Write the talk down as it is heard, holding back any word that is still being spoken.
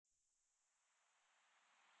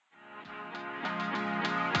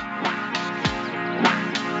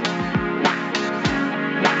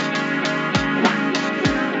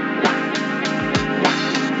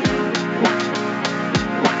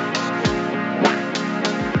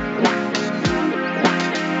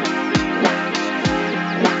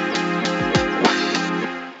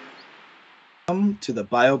to the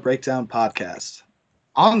Bio Breakdown Podcast.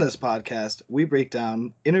 On this podcast, we break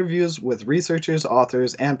down interviews with researchers,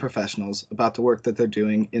 authors, and professionals about the work that they're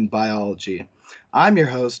doing in biology. I'm your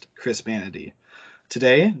host, Chris Banity.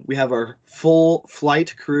 Today, we have our full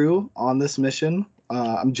flight crew on this mission.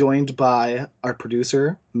 I'm joined by our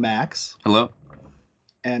producer, Max. Hello.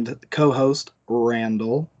 And co-host,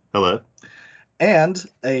 Randall. Hello. And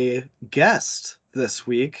a guest this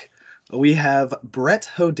week, we have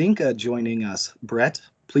Brett Hodinka joining us. Brett,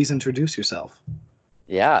 please introduce yourself.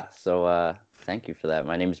 Yeah, so thank you for that.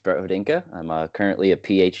 My name is Brett Hodinka. I'm currently a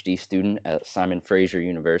PhD student at Simon Fraser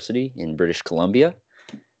University in British Columbia.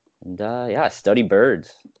 And I study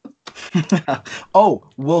birds. Oh,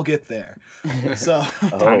 we'll get there. So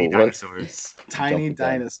tiny dinosaurs. Tiny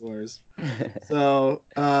dinosaurs. So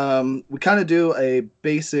we kind of do a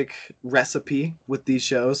basic recipe with these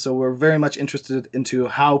shows. So we're very much interested into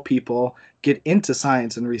how people get into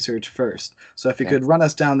science and research first. So if you could run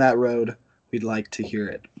us down that road, we'd like to hear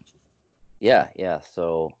it. Yeah.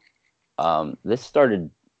 So this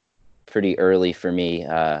started pretty early for me.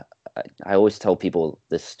 I always tell people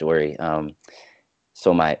this story.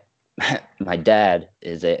 So my dad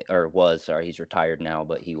he's retired now,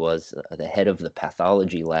 but he was the head of the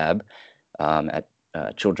pathology lab at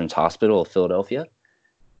Children's Hospital of Philadelphia.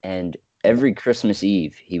 And every Christmas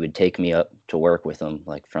Eve, he would take me up to work with him,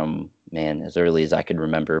 like from, as early as I could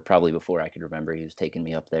remember, probably before I could remember, he was taking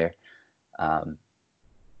me up there. And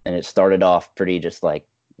it started off pretty just like,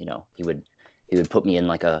 he would put me in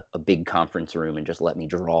like a big conference room and just let me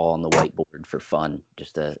draw on the whiteboard for fun,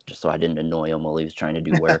 just so I didn't annoy him while he was trying to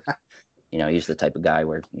do work. He's the type of guy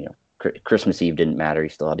where, Christmas Eve didn't matter. He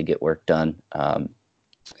still had to get work done.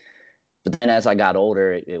 But then as I got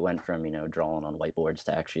older, it went from, drawing on whiteboards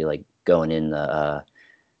to actually like going in the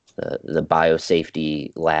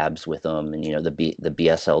biosafety labs with him and, the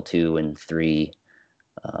BSL-2 and 3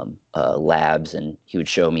 labs. And he would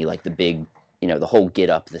show me like the big, the whole get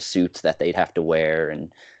up, the suits that they'd have to wear.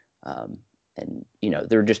 And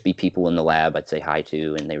there would just be people in the lab I'd say hi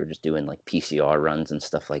to, and they were just doing like PCR runs and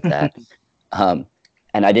stuff like that.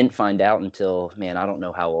 And I didn't find out until, I don't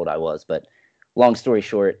know how old I was, but long story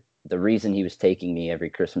short, the reason he was taking me every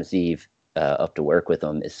Christmas Eve up to work with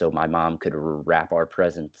him is so my mom could wrap our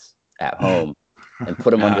presents at home and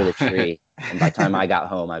put them under the tree. And by the time I got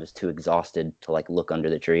home, I was too exhausted to like look under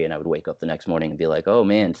the tree, and I would wake up the next morning and be like, "Oh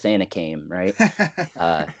man, Santa came!" Right?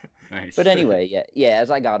 Nice. But anyway, yeah. As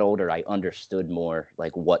I got older, I understood more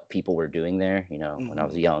like what people were doing there. When I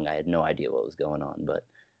was young, I had no idea what was going on. But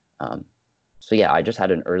so yeah, I just had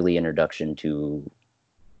an early introduction to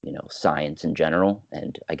science in general,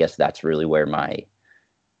 and I guess that's really where my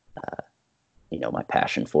my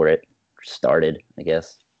passion for it started, I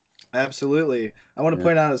guess. Absolutely. I want to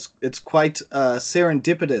point out it's quite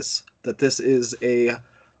serendipitous that this is a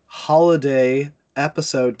holiday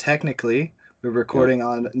episode. Technically, we're recording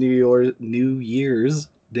on New Year's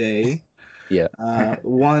Day. Yeah.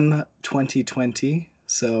 2020.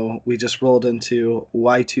 So we just rolled into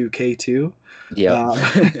Y2K2.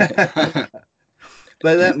 Yeah.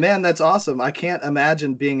 But that's awesome. I can't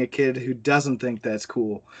imagine being a kid who doesn't think that's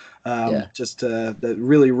cool. Just that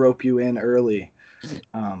really rope you in early.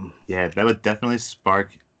 Yeah, that would definitely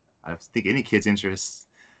spark, I think, any kid's interest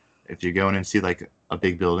if you're going and see like a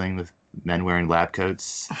big building with men wearing lab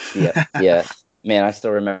coats. Yeah. Man, I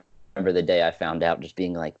still remember the day I found out, just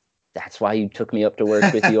being like, "That's why you took me up to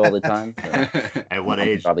work with you all the time." So, At what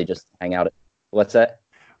age? Probably just hang out. What's that?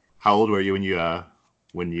 How old were you when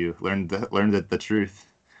you learned the truth?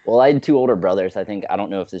 Well, I had two older brothers. I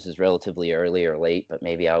don't know if this is relatively early or late, but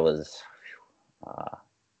maybe I was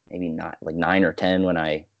maybe not like 9 or 10 when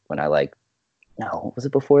I no, was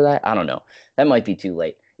it before that? I don't know. That might be too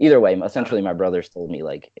late. Either way, essentially my brothers told me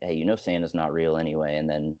like, "Hey, Santa's not real anyway." And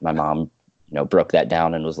then my mom, broke that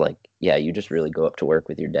down and was like, "Yeah, you just really go up to work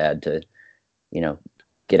with your dad to,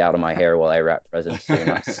 get out of my hair while I wrap presents so you're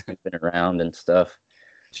not snooping around and stuff."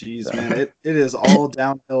 Jeez, man, it is all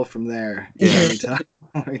downhill from there.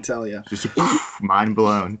 Let me tell you. Just mind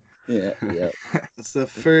blown. Yeah. It's the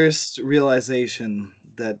first realization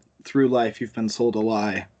that through life you've been sold a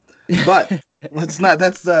lie. But that's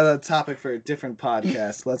the topic for a different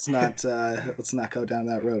podcast. Let's not go down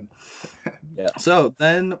that road. Yeah. So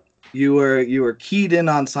then you were keyed in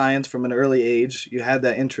on science from an early age. You had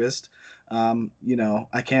that interest.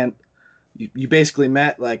 You basically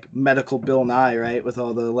met like medical Bill Nye, right, with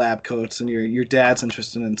all the lab coats, and your dad's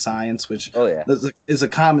interested in science, which is a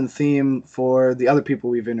common theme for the other people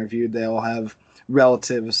we've interviewed. They all have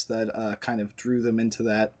relatives that kind of drew them into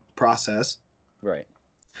that process. Right.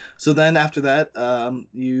 So then after that,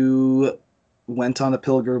 you went on a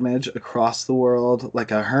pilgrimage across the world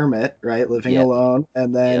like a hermit, right, living Yeah. alone,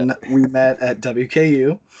 and then we met at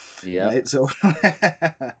WKU, Yeah. right? So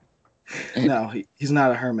no, he's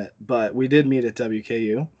not a hermit, but we did meet at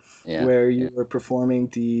WKU, Yeah. where you were performing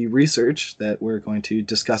the research that we're going to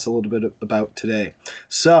discuss a little bit about today.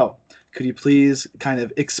 So, could you please kind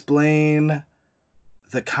of explain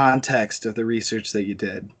the context of the research that you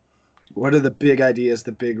did? What are the big ideas,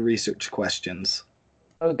 the big research questions?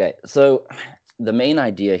 Okay, so the main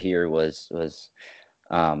idea here was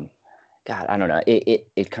God, I don't know.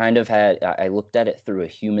 It kind of had. I looked at it through a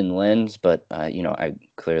human lens, but I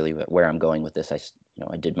clearly where I'm going with this. I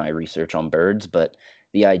did my research on birds, but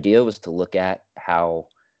the idea was to look at how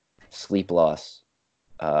sleep loss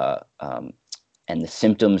and the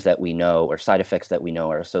symptoms that we know or side effects that we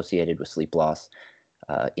know are associated with sleep loss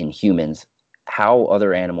in humans, how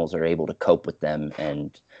other animals are able to cope with them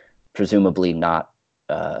and presumably not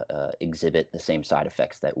exhibit the same side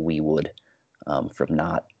effects that we would from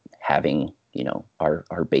not having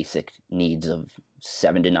our basic needs of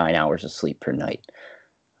 7 to 9 hours of sleep per night.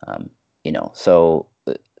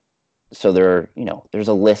 So there are, there's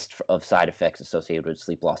a list of side effects associated with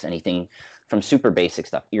sleep loss, anything from super basic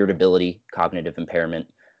stuff, irritability, cognitive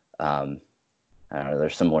impairment. I don't know,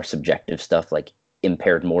 there's some more subjective stuff like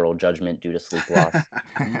impaired moral judgment due to sleep loss.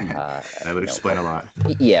 That would explain a lot.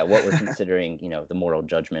 Yeah, what we're considering, the moral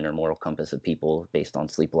judgment or moral compass of people based on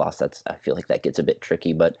sleep loss. I feel like that gets a bit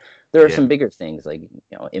tricky, but there are some bigger things like,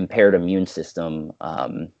 impaired immune system,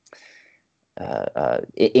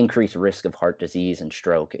 increased risk of heart disease and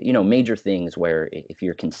stroke, major things where if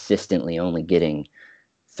you're consistently only getting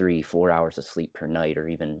 3-4 hours of sleep per night or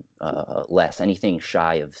even less, anything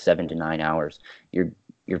shy of 7 to 9 hours, you're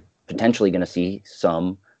potentially going to see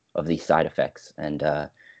some of these side effects. And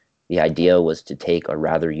the idea was to take a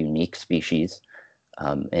rather unique species,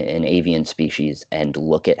 an avian species, and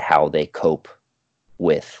look at how they cope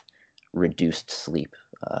with reduced sleep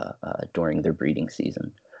during their breeding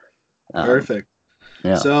season. Perfect.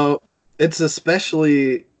 Yeah. So it's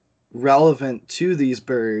especially relevant to these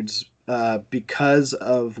birds because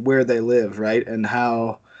of where they live, right? And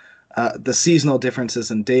how the seasonal differences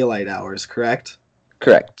in daylight hours, correct?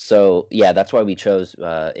 Correct. So yeah, that's why we chose.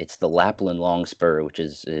 It's the Lapland longspur, which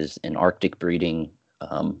is an Arctic breeding,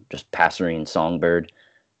 just passerine songbird,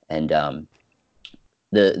 and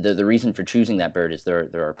the reason for choosing that bird is there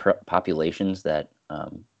are populations that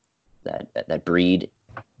breed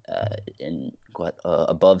in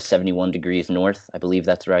above 71 degrees north. I believe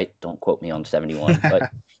that's right. Don't quote me on 71,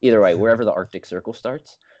 but either way, wherever the Arctic Circle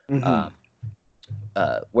starts,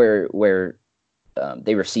 where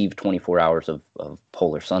they receive 24 hours of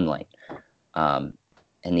polar sunlight.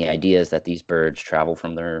 And the idea is that these birds travel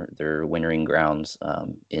from their wintering grounds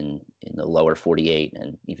in the lower 48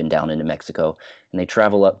 and even down into Mexico. And they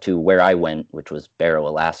travel up to where I went, which was Barrow,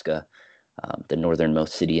 Alaska, the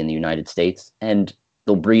northernmost city in the United States. And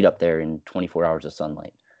they'll breed up there in 24 hours of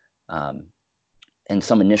sunlight. And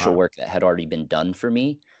some initial work that had already been done for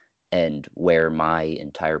me, and where my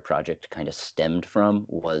entire project kind of stemmed from,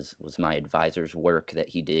 was my advisor's work that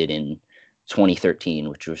he did in 2013,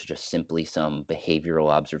 which was just simply some behavioral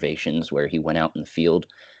observations where he went out in the field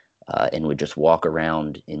and would just walk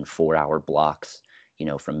around in 4-hour blocks,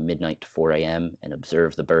 from midnight to 4 a.m. and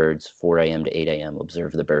observe the birds, 4 a.m. to 8 a.m.,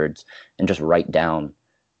 observe the birds, and just write down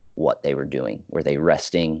what they were doing. Were they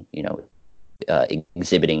resting,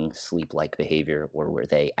 exhibiting sleep-like behavior, or were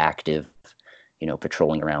they active,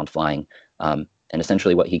 patrolling around, flying? And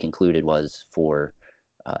essentially what he concluded was for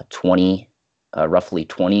roughly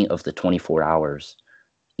 20 of the 24 hours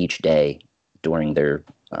each day during their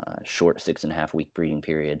short 6.5-week breeding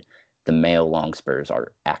period, the male longspurs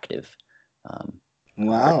are active.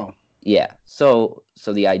 Wow. Yeah. So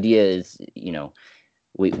the idea is,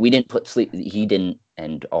 we didn't put sleep, he didn't,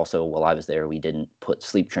 and also while I was there, we didn't put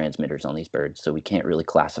sleep transmitters on these birds. So we can't really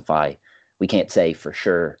classify, we can't say for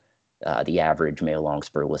sure the average male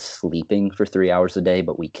longspur was sleeping for 3 hours a day,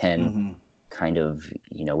 but we can kind of,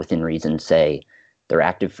 within reason say they're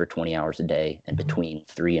active for 20 hours a day, and between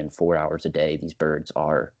 3 and 4 hours a day, these birds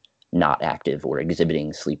are not active or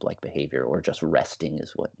exhibiting sleep-like behavior, or just resting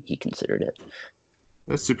is what he considered it.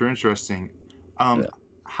 That's super interesting.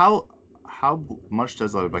 How much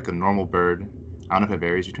does like a normal bird, I don't know if it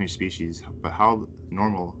varies between species, but how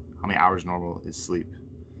many hours normal is sleep?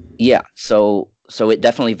 Yeah, so it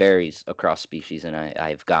definitely varies across species, and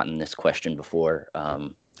I've gotten this question before,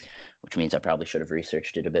 which means I probably should have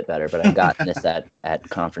researched it a bit better, but I've gotten this at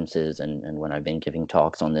conferences and when I've been giving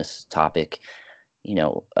talks on this topic.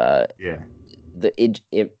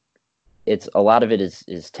 It's a lot of it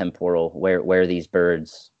is temporal, where these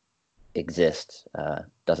birds exist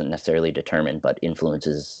doesn't necessarily determine, but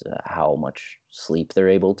influences how much sleep they're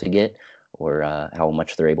able to get, or how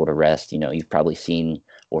much they're able to rest. You've probably seen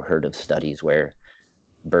or heard of studies where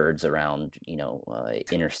birds around,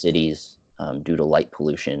 inner cities, due to light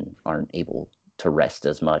pollution, aren't able to rest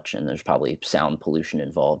as much, and there's probably sound pollution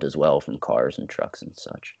involved as well from cars and trucks and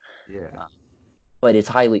such. Yeah. But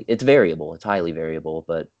it's variable. It's highly variable,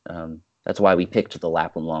 but that's why we picked the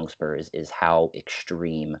Lapland longspur is how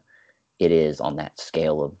extreme it is on that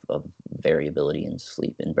scale of variability in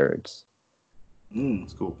sleep in birds.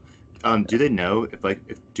 That's cool. Do they know if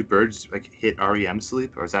do birds hit REM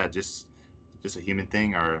sleep, or is that just a human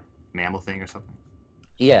thing or a mammal thing or something?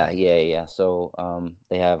 Yeah. So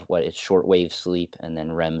they have it's shortwave sleep and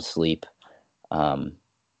then REM sleep.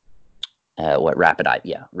 Rapid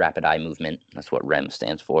eye movement. That's what REM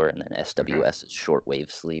stands for, and then SWS is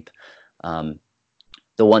shortwave sleep.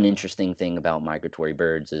 The one interesting thing about migratory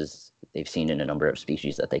birds is they've seen in a number of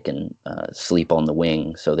species that they can sleep on the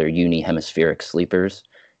wing. So they're unihemispheric sleepers,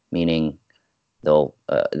 meaning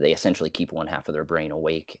they essentially keep one half of their brain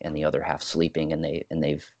awake and the other half sleeping, and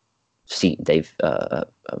they've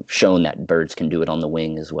shown that birds can do it on the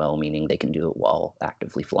wing as well, meaning they can do it while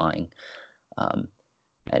actively flying. And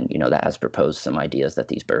that has proposed some ideas that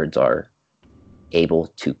these birds are able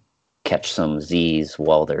to catch some Z's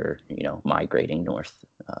while they're migrating north.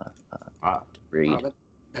 Breed.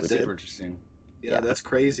 That's super interesting. Yeah, that's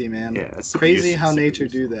crazy, man. Yeah, that's crazy how nature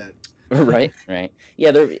do that. Right.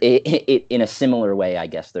 Yeah, they're in a similar way, I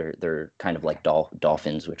guess. They're kind of like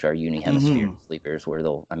dolphins, which are unihemispheric sleepers, where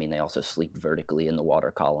they also sleep vertically in the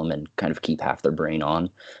water column and kind of keep half their brain on,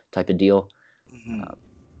 type of deal.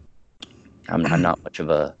 I'm not much of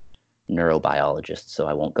a neurobiologist, so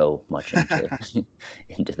I won't go much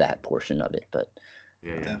into that portion of it, but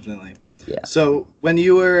yeah. Definitely. Yeah. So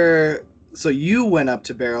you went up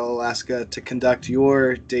to Barrow, Alaska to conduct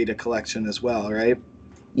your data collection as well, right?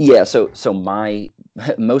 Yeah, so my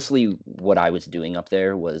mostly what I was doing up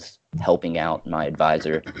there was helping out my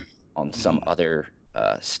advisor on some other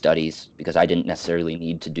studies, because I didn't necessarily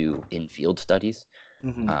need to do in-field studies.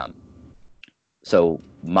 So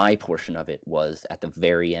my portion of it was at the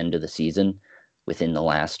very end of the season. Within the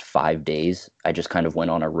last 5 days, I just kind of went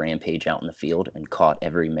on a rampage out in the field and caught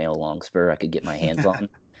every male longspur I could get my hands on.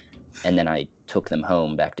 And then I took them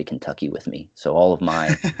home back to Kentucky with me. So all of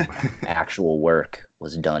my actual work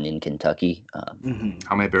was done in Kentucky.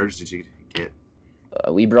 How many birds did you get?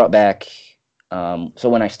 We brought back, so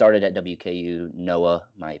when I started at WKU, Noah,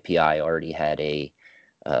 my PI, already had a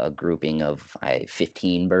grouping of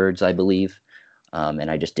 15 birds, I believe.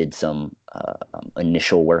 And I just did some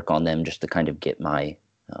initial work on them just to kind of get my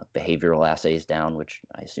behavioral assays down, which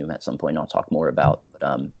I assume at some point I'll talk more about.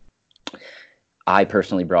 But I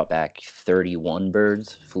personally brought back 31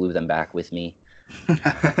 birds, flew them back with me.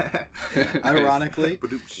 Ironically.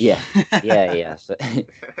 Yeah. So,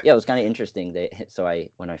 yeah, it was kind of interesting.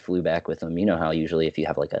 When I flew back with them, how usually if you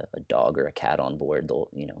have like a dog or a cat on board,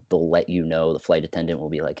 they'll let you know. The flight attendant will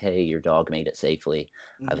be like, "Hey, your dog made it safely."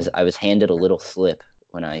 I was handed a little slip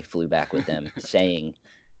when I flew back with them saying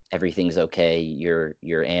everything's okay. Your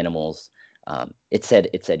animals. It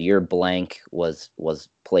said your blank was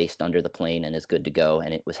placed under the plane and is good to go,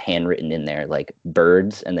 and it was handwritten in there like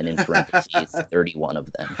birds, and then in parentheses 31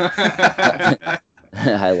 of them.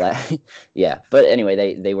 Yeah, but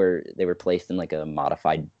anyway, they were placed in like a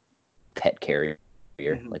modified pet carrier,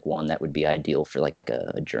 like one that would be ideal for like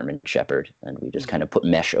a German Shepherd, and we just kind of put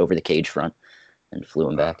mesh over the cage front and flew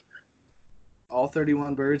them back. All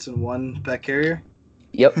 31 birds in one pet carrier?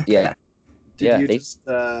 Yep. Yeah.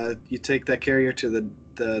 You take that carrier to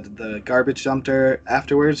the garbage dumpster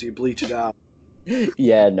afterwards? You bleach it out?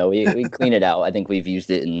 Yeah, no, we clean it out. I think we've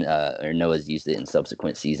used it or Noah's used it in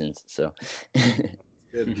subsequent seasons. So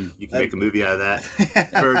good. You can make a movie out of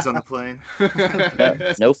that. Birds on the plane.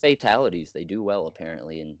 No fatalities. They do well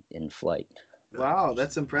apparently in flight. Wow,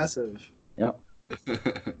 that's impressive. Yeah.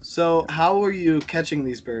 So how were you catching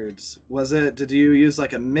these birds? Did you use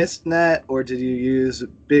like a mist net, or did you use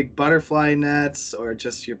big butterfly nets, or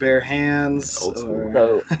just your bare hands?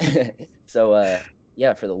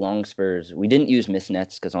 Yeah, for the longspurs, we didn't use mist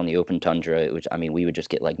nets because on the open tundra, we would just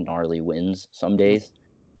get like gnarly winds some days.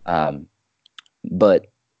 But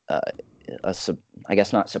I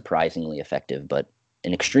guess not surprisingly effective, but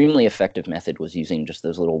an extremely effective method was using just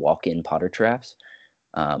those little walk-in potter traps.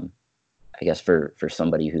 I guess for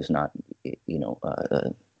somebody who's not,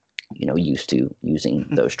 used to using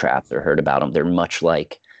those traps or heard about them, they're much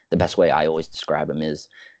like, the best way I always describe them is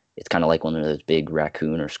it's kind of like one of those big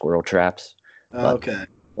raccoon or squirrel traps. Okay.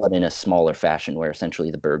 but in a smaller fashion where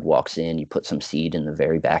essentially the bird walks in, you put some seed in the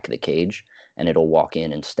very back of the cage, and it'll walk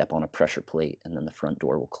in and step on a pressure plate, and then the front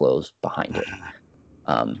door will close behind it.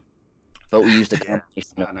 But we used a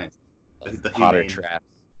combination of Nice. The Potter humane. traps.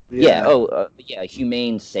 Yeah. Yeah,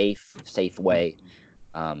 humane, safe way.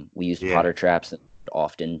 We used Yeah. potter traps and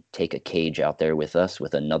often take a cage out there with us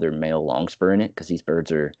with another male longspur in it because these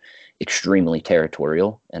birds are extremely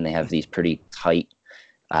territorial and they have these pretty tight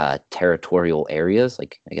territorial areas,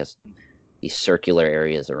 like I guess these circular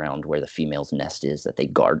areas around where the female's nest is that they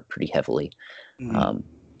guard pretty heavily. Mhm.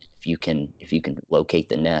 If you can locate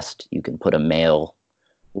the nest, you can put a male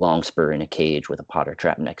longspur in a cage with a potter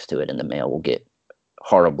trap next to it, and the male will get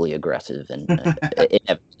horribly aggressive and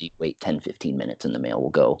inevitably you wait 10-15 minutes and the male will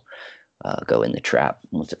go in the trap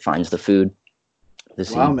once it finds the food.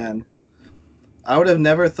 Wow, man. I would have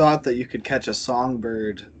never thought that you could catch a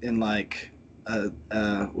songbird in like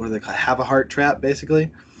what do they call it? Have a heart trap,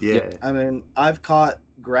 basically. Yeah. I mean, I've caught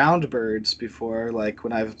ground birds before. Like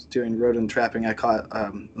when I was doing rodent trapping, I caught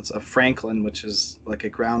it's a franklin, which is like a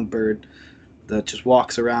ground bird that just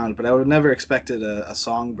walks around. But I would have never expected a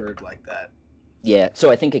songbird like that. Yeah, so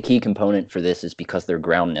I think a key component for this is because they're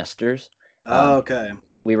ground nesters. Oh, okay.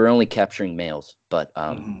 We were only capturing males, but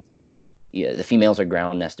Mhm. yeah, the females are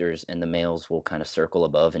ground nesters, and the males will kind of circle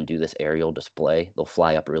above and do this aerial display. They'll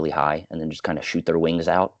fly up really high and then just kind of shoot their wings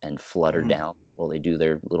out and flutter Mhm. down while they do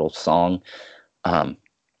their little song. And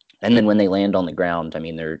then when they land on the ground, I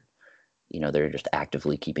mean, they're just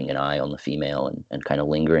actively keeping an eye on the female and kind of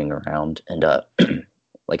lingering around. And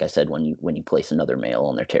like I said, when you place another male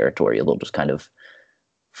on their territory, they'll just kind of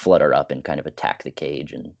flutter up and kind of attack the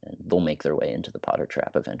cage, and they'll make their way into the potter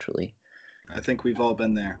trap eventually. I think we've all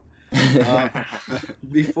been there.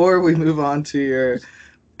 Before we move on to your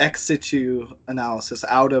ex situ analysis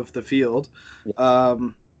out of the field,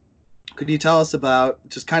 could you tell us about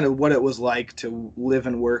just kind of what it was like to live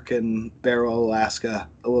and work in Barrow, Alaska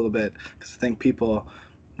a little bit? Because I think people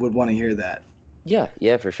would want to hear that.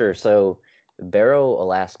 Yeah, for sure. So Barrow,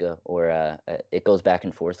 Alaska, or it goes back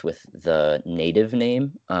and forth with the native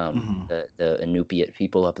name. Mhm. The Inupiat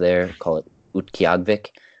people up there call it Utqiagvik,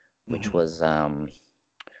 which Mhm. was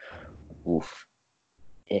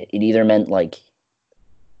it either meant like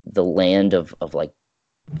the land of like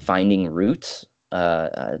finding roots.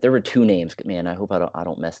 There were two names. Man, I hope I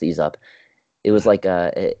don't mess these up. It was like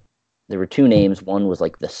there were two names. One was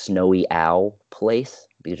like the Snowy Owl place,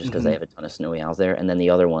 because they have a ton of snowy owls there, and then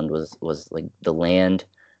the other one was like the land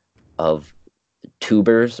of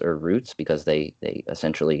tubers or roots, because they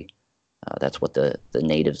essentially that's what the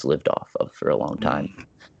natives lived off of for a long time.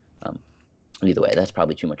 Either way, that's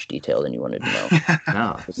probably too much detail than you wanted to know.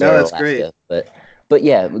 No. No, that's great. But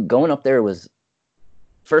yeah, going up there was,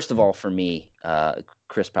 first of all, for me,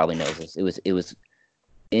 Chris probably knows this. It was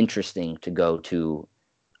interesting to go to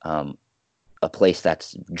a place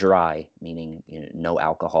that's dry, meaning no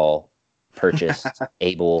alcohol purchased,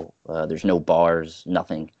 there's no bars,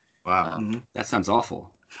 nothing. Wow. That sounds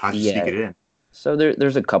awful. How'd you sneak it in? So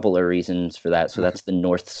there's a couple of reasons for that. So that's the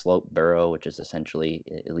North Slope Borough, which is essentially,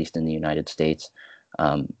 at least in the United States,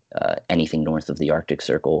 anything north of the Arctic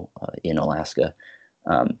Circle in Alaska.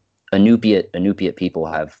 Inupiat people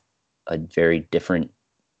have a very different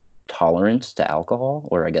tolerance to alcohol,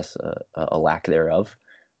 or I guess a lack thereof.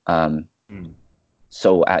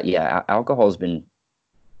 So alcohol has been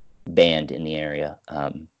banned in the area.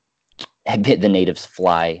 The natives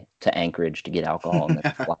fly to Anchorage to get alcohol and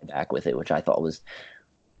then fly back with it, which I thought was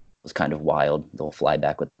kind of wild. They'll fly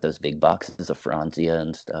back with those big boxes of Franzia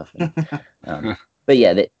and stuff. But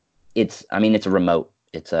yeah, it's remote.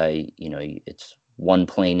 It's one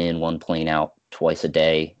plane in, one plane out twice a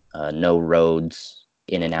day. No roads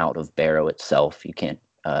in and out of Barrow itself. You can't.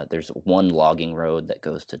 There's one logging road that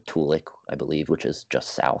goes to Toolik, I believe, which is just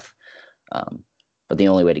south. But the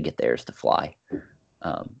only way to get there is to fly.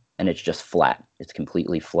 And it's just flat. It's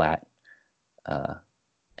completely flat.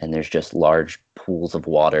 And there's just large pools of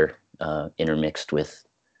water intermixed with,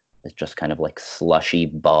 it's just kind of like slushy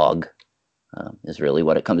bog is really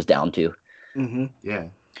what it comes down to. Mm-hmm. Yeah.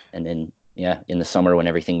 And then, in the summer when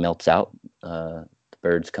everything melts out, the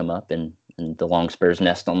birds come up and the longspurs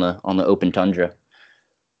nest on the open tundra.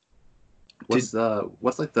 What's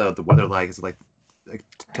like the weather like? Is it like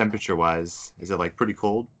temperature wise? Is it like pretty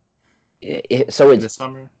cold? So in the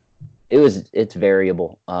summer? It's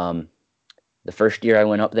variable. The first year I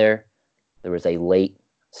went up there was a late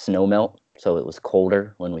snow melt, so it was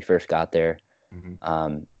colder when we first got there.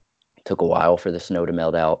 Mm-hmm. Took a while for the snow to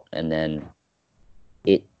melt out, and then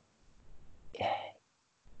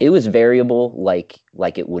It was variable, like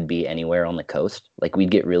it would be anywhere on the coast. Like we'd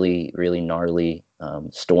get really, really gnarly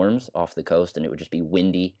storms off the coast, and it would just be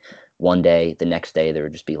windy one day. The next day, there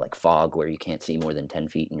would just be like fog where you can't see more than 10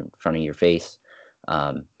 feet in front of your face.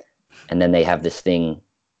 And then they have this thing,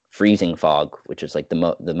 freezing fog, which is like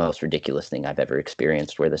the most ridiculous thing I've ever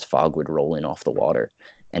experienced, where this fog would roll in off the water,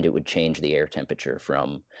 and it would change the air temperature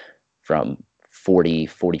from 40,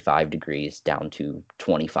 45 degrees down to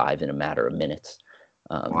 25 in a matter of minutes.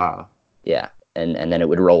 Wow. Yeah. And then it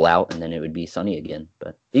would roll out, and then it would be sunny again.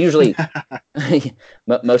 But usually,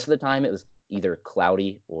 most of the time, it was either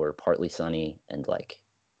cloudy or partly sunny and like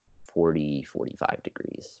 40, 45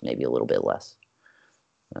 degrees, maybe a little bit less.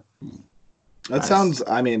 That sounds,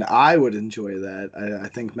 I mean, I would enjoy that. I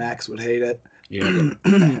think Max would hate it. Yeah.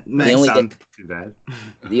 Max Sound too bad.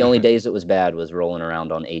 The only days it was bad was rolling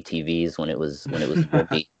around on ATVs when it was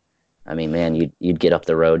windy. I mean, man, you'd get up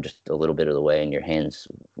the road just a little bit of the way, and your hands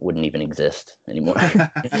wouldn't even exist anymore.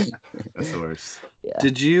 That's the worst. Yeah.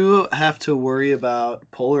 Did you have to worry about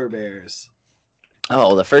polar bears?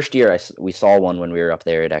 Oh, the first year we saw one when we were up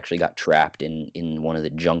there. It actually got trapped in one of the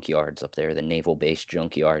junkyards up there, the naval base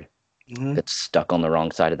junkyard. Mm-hmm. It's stuck on the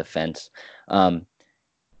wrong side of the fence.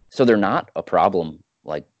 So they're not a problem,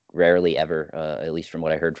 like rarely ever, at least from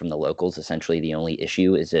what I heard from the locals. Essentially, the only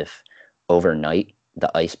issue is if overnight the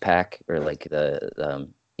ice pack, or like the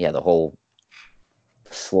whole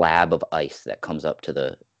slab of ice that comes up to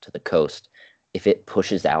the coast, if it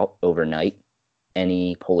pushes out overnight,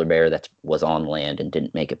 any polar bear that was on land and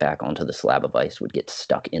didn't make it back onto the slab of ice would get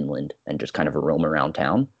stuck inland and just kind of roam around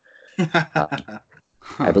town.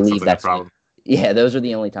 I believe that's a problem. Yeah, those are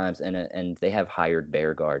the only times, and they have hired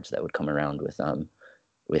bear guards that would come around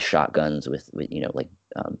with shotguns, with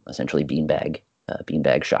essentially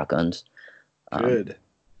beanbag shotguns. Good.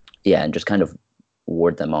 Yeah, and just kind of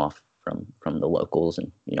ward them off from the locals,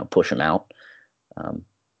 and push them out.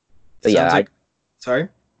 But yeah, sorry.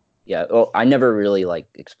 Yeah, well, I never really like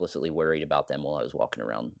explicitly worried about them while I was walking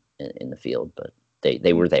around in the field, but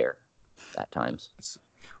they were there at times.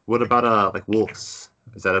 What about like wolves?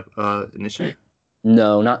 Is that an issue?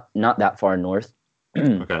 No, not that far north.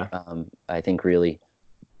 Okay. I think really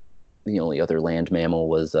the only other land mammal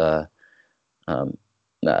was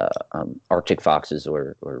Arctic foxes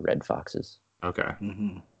or red foxes. Okay.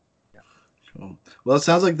 Mm-hmm. Cool. Well, it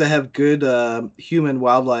sounds like they have good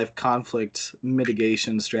human-wildlife conflict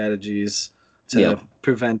mitigation strategies to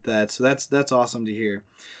prevent that. So that's awesome to hear.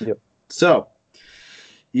 Yep. So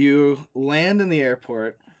you land in the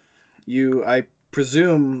airport. I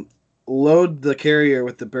presume, load the carrier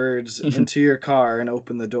with the birds into your car and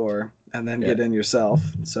open the door, and then get in yourself.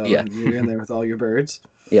 So you're in there with all your birds.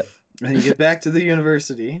 Yep. And you get back to the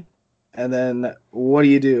university, and then what do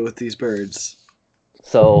you do with these birds?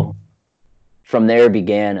 So from there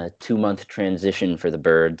began a 2-month transition for the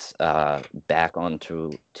birds back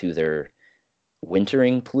onto their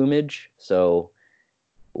wintering plumage. So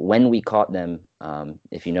when we caught them,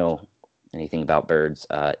 if you know anything about birds,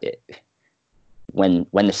 when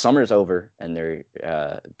the summer's over and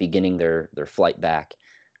they're beginning their flight back,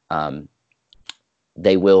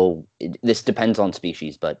 they will. This depends on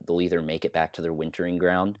species, but they'll either make it back to their wintering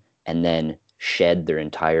ground and then shed their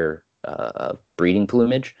entire breeding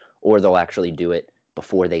plumage, or they'll actually do it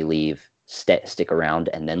before they leave, stick around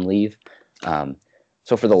and then leave.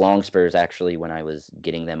 So for the longspurs, actually, when I was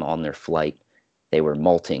getting them on their flight, they were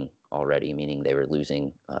molting already, meaning they were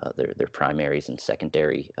losing their primaries and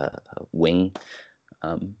secondary wing,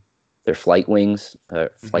 their flight wings,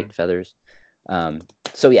 flight feathers.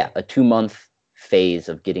 So yeah, a 2-month phase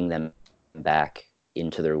of getting them back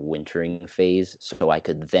into their wintering phase, so I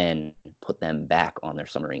could then put them back on their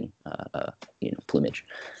summering, plumage,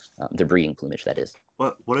 their breeding plumage, that is.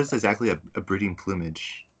 What is exactly a breeding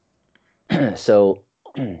plumage? So,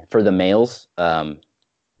 for the males,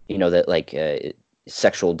 that like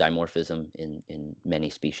sexual dimorphism in many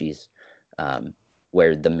species,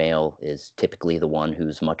 where the male is typically the one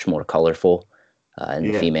who's much more colorful,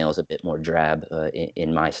 and the female is a bit more drab.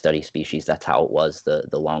 In my study species, that's how it was. The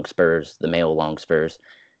longspurs, the male longspurs,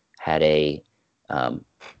 had a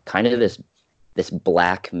kind of this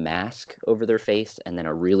black mask over their face, and then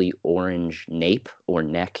a really orange nape or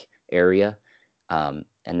neck area, and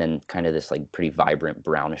then kind of this like pretty vibrant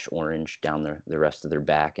brownish orange down the rest of their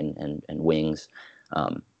back and wings,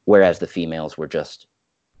 whereas the females were just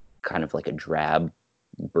kind of like a drab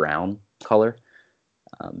brown color.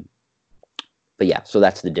 But yeah, so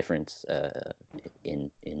that's the difference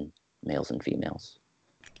in males and females.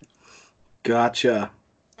 Gotcha.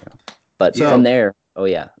 But from there,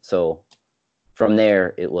 so from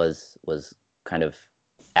there it was kind of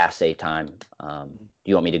assay time. Do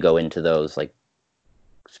you want me to go into those like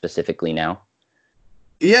specifically now?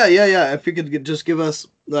 Yeah. If you could just give us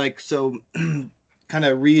kind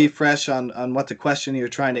of refresh on what the question you're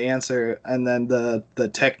trying to answer, and then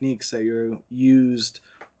the techniques that you used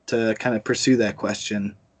to kind of pursue that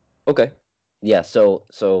question. Okay. Yeah. So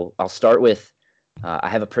I'll start with. I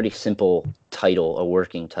have a pretty simple title, a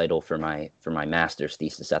working title for my master's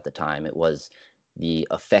thesis at the time. It was the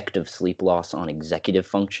effect of sleep loss on executive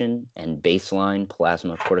function and baseline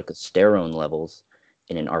plasma corticosterone levels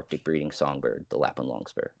in an Arctic breeding songbird, the Lapland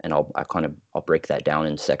longspur. And I'll break that down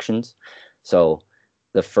in sections. So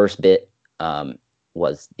the first bit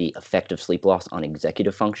was the effect of sleep loss on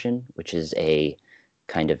executive function, which is a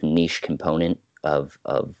kind of niche component of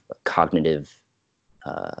cognitive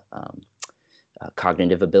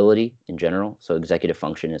cognitive ability in general. So executive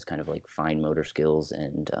function is kind of like fine motor skills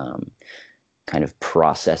and kind of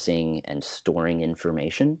processing and storing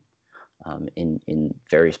information in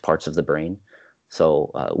various parts of the brain.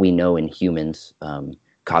 So we know in humans,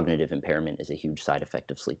 cognitive impairment is a huge side effect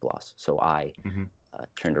of sleep loss. So I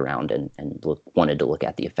turned around and wanted to look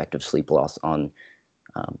at the effect of sleep loss on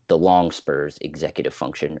the longspur's executive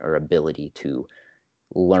function, or ability to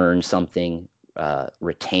learn something,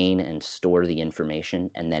 retain and store the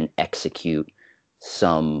information, and then execute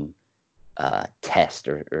some test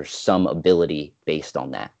or some ability based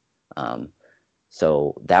on that.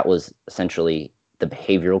 So that was essentially the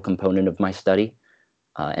behavioral component of my study.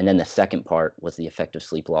 And then the second part was the effect of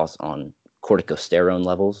sleep loss on corticosterone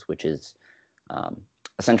levels, which is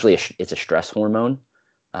essentially it's a stress hormone.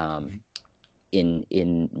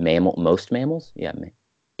 In most mammals,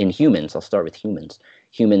 in humans, I'll start with humans.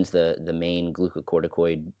 Humans, the main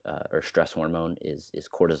glucocorticoid or stress hormone is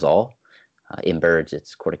cortisol. In birds,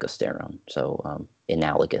 it's corticosterone. So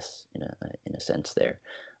analogous in a sense there.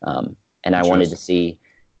 And I wanted to see.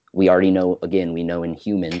 We already know. Again, we know in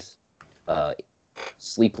humans,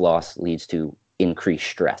 sleep loss leads to increased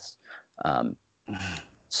stress.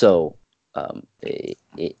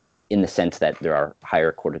 In the sense that there are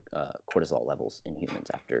higher cortisol levels in humans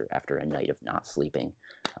after a night of not sleeping,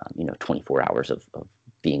 24 hours of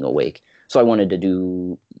being awake. So I wanted to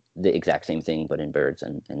do the exact same thing, but in birds,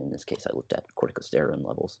 and in this case, I looked at corticosterone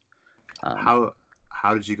levels.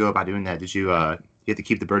 How did you go about doing that? Did you have to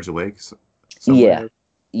keep the birds awake?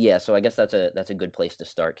 Yeah. So I guess that's a good place to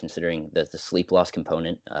start, considering that the sleep loss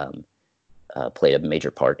component played a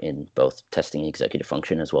major part in both testing executive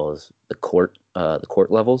function as well as the court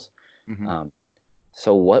levels. Mm-hmm.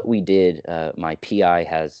 So what we did, my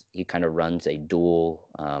PI he kind of runs a dual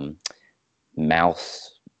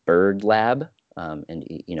mouse bird lab, and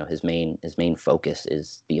his main focus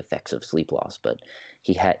is the effects of sleep loss. But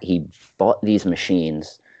he bought these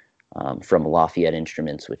machines from Lafayette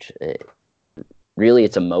Instruments, which really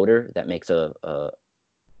it's a motor that makes a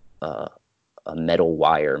metal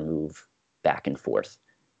wire move back and forth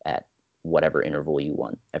at whatever interval you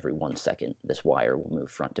want. Every 1 second, this wire will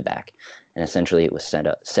move front to back. And essentially it was set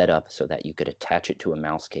up so that you could attach it to a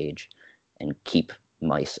mouse cage and keep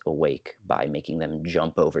mice awake by making them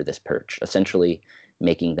jump over this perch, essentially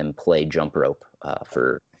making them play jump rope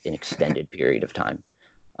for an extended period of time.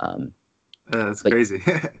 That's crazy.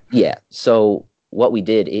 Yeah. So what we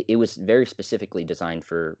did, it was very specifically designed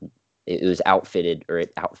for, it was outfitted, or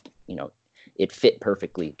it fit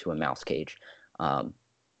perfectly to a mouse cage.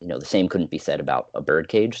 The same couldn't be said about a bird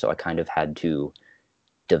cage. So I kind of had to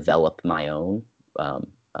develop my own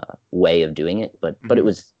way of doing it, but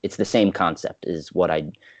it's the same concept. Is what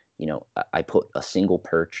I put a single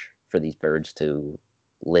perch for these birds to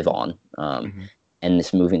live on, and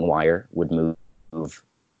this moving wire would move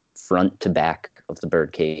front to back of the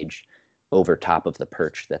bird cage over top of the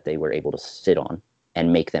perch that they were able to sit on,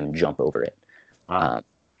 and make them jump over it. Wow.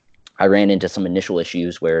 I ran into some initial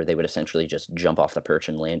issues where they would essentially just jump off the perch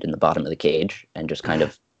and land in the bottom of the cage and just kind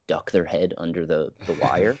of duck their head under the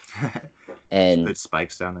wire. And put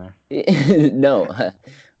spikes down there. No,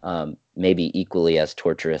 maybe equally as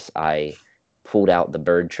torturous, I pulled out the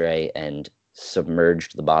bird tray and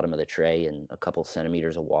submerged the bottom of the tray in a couple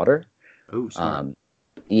centimeters of water. Oh, smart.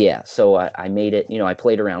 Yeah, so I made it, I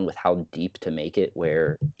played around with how deep to make it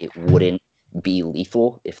where it wouldn't be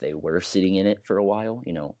lethal if they were sitting in it for a while,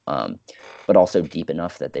 but also deep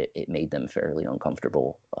enough that it made them fairly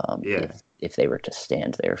uncomfortable if they were to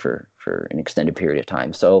stand there for an extended period of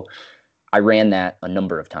time. So I ran that a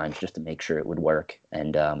number of times just to make sure it would work.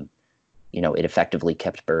 And, it effectively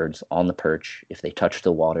kept birds on the perch. If they touched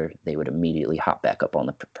the water, they would immediately hop back up on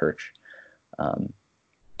the perch.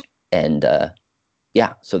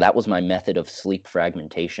 Yeah, so that was my method of sleep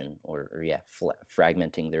fragmentation, or yeah,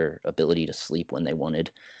 fragmenting their ability to sleep when they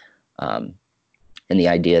wanted. Um, and the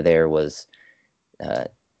idea there was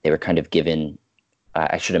they were kind of given.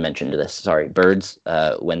 I should have mentioned this. Sorry, birds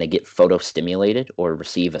when they get photostimulated or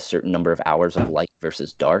receive a certain number of hours of light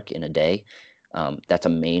versus dark in a day, that's a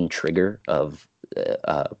main trigger of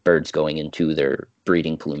birds going into their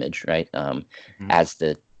breeding plumage. Right, as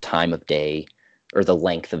the time of day or the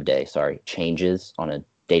length of day, sorry, changes on a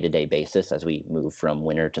day-to-day basis as we move from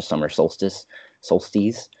winter to summer solstice.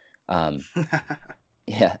 Um,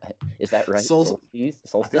 yeah, is that right? Solstice?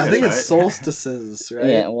 I think it's right. solstices, right?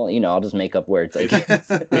 Yeah, well, I'll just make up words. I guess.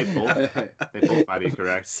 They both might be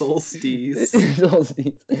correct. Solstice.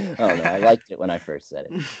 Solstice. Oh no, I liked it when I first said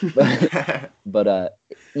it. But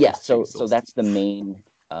yeah, so that's the main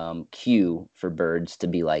cue for birds to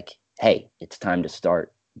be like, hey, it's time to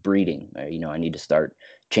start breeding. Or, I need to start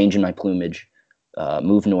changing my plumage,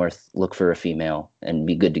 move north, look for a female, and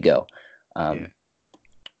be good to go. Yeah.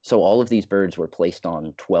 So all of these birds were placed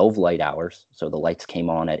on 12 light hours. So the lights came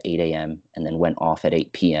on at 8 a.m. and then went off at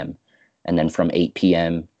 8 p.m. And then from 8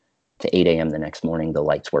 p.m. to 8 a.m. the next morning, the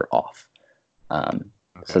lights were off.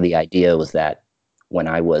 So the idea was that when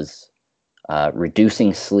I was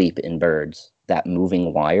reducing sleep in birds, that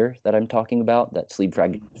moving wire that I'm talking about, that sleep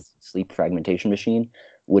fragmentation machine,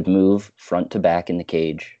 would move front to back in the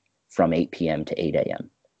cage from 8 p.m. to 8 a.m.,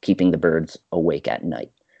 keeping the birds awake at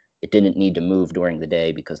night. It didn't need to move during the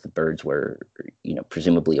day because the birds were,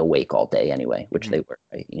 presumably awake all day anyway, which they were.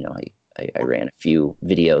 I ran a few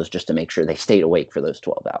videos just to make sure they stayed awake for those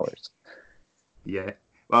 12 hours. Yeah.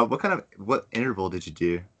 Well, what interval did you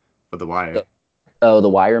do for the wire? The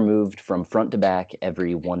wire moved from front to back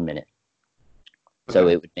every 1 minute. Okay. So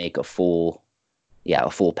it would make a full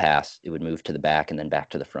pass. It would move to the back and then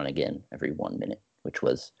back to the front again every 1 minute, which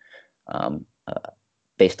was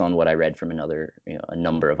based on what I read from a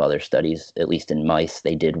number of other studies. At least in mice,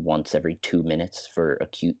 they did once every 2 minutes for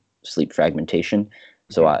acute sleep fragmentation.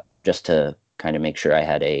 So just to kind of make sure I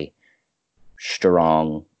had a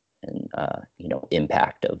strong and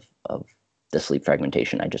impact of the sleep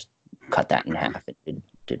fragmentation, I just cut that in half and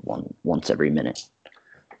did one once every minute.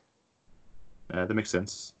 That makes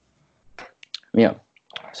sense. Yeah.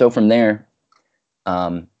 So from there,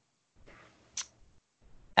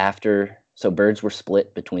 birds were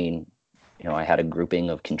split between, I had a grouping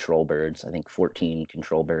of control birds, I think 14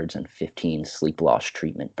 control birds and 15 sleep loss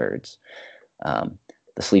treatment birds. The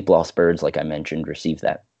sleep loss birds, like I mentioned, receive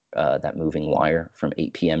that moving wire from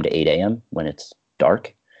 8 p.m. to 8 a.m. when it's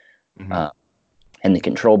dark. Mm-hmm. And the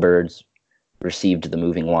control birds received the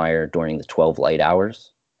moving wire during the 12 light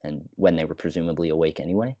hours and when they were presumably awake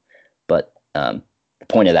anyway. But the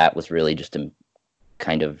point of that was really just to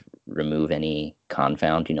kind of remove any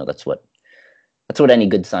confound. That's what any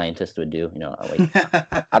good scientist would do.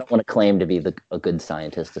 I don't want to claim to be a good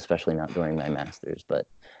scientist, especially not during my master's, but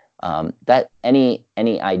that any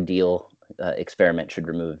ideal experiment should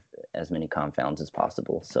remove as many confounds as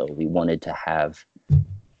possible. So we wanted to have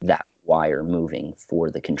that wire moving for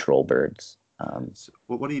the control birds. So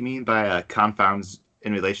what do you mean by confounds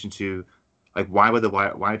in relation to, like, why do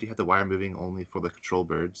you have the wire moving only for the control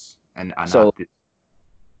birds and so? Not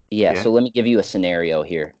Yeah, so let me give you a scenario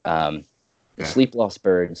here. The sleep loss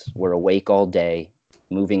birds were awake all day,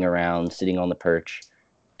 moving around, sitting on the perch,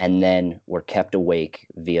 and then were kept awake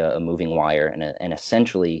via a moving wire and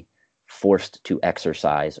essentially forced to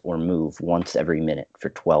exercise or move once every minute for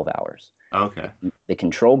 12 hours. Okay. The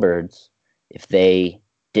control birds, if they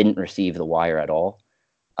didn't receive the wire at all,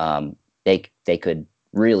 they could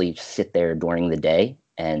really sit there during the day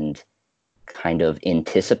and kind of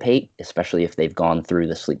anticipate, especially if they've gone through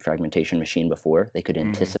the sleep fragmentation machine before, they could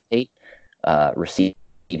anticipate receiving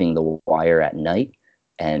the wire at night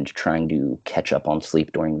and trying to catch up on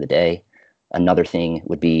sleep during the day. Another thing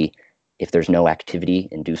would be if there's no activity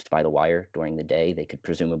induced by the wire during the day, they could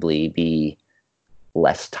presumably be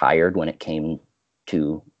less tired when it came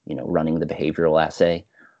to running the behavioral assay.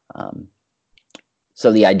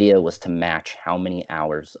 So the idea was to match how many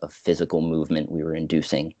hours of physical movement we were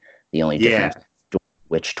inducing. The only difference is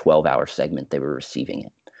which 12-hour segment they were receiving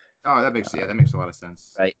it. Oh, that makes a lot of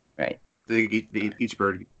sense. Right.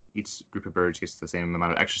 Each group of birds gets the same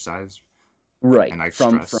amount of exercise. Right. And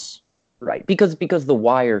stress. Right. Because the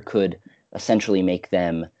wire could essentially make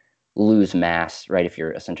them lose mass, right? If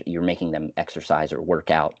you're making them exercise or work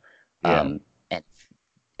out. And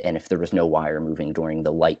if there was no wire moving during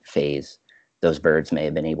the light phase, those birds may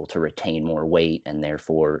have been able to retain more weight and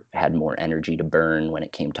therefore had more energy to burn when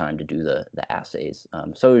it came time to do the assays.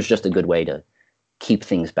 So it was just a good way to keep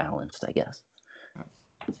things balanced, I guess.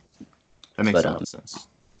 That makes a lot of sense.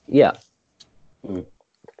 Yeah.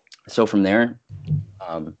 So from there,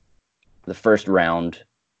 the first round,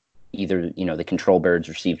 either, the control birds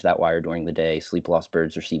received that wire during the day, sleep loss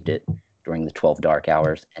birds received it during the 12 dark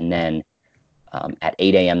hours. And then at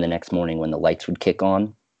 8 a.m. the next morning when the lights would kick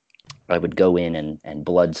on, I would go in and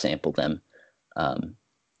blood sample them.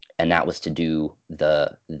 And that was to do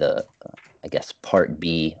the I guess, part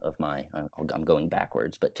B of my, I'm going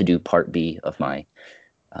backwards, but to do part B of my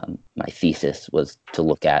thesis was to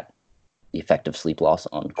look at the effect of sleep loss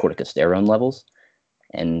on corticosterone levels.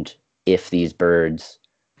 And if these birds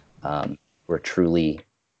were truly,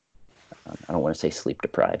 I don't want to say sleep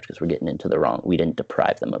deprived because we're getting into we didn't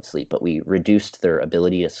deprive them of sleep, but we reduced their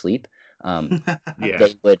ability to sleep.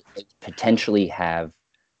 They would potentially have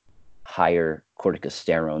higher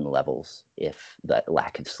corticosterone levels if that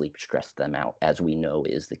lack of sleep stressed them out, as we know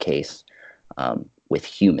is the case with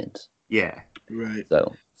humans. Yeah, right.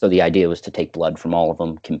 So the idea was to take blood from all of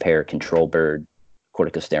them, compare control bird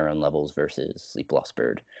corticosterone levels versus sleep loss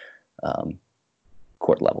bird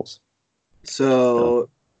cort levels. So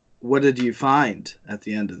what did you find at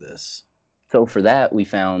the end of this? So for that, we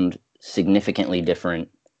found significantly different.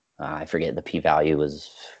 I forget, the p-value was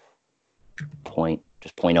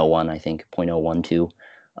 0.01, I think,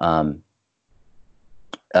 0.012.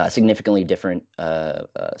 Significantly different.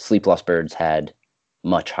 Sleep loss birds had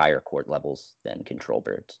much higher cort levels than control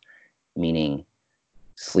birds, meaning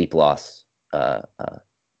sleep loss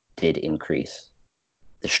did increase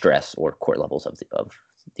the stress or cort levels of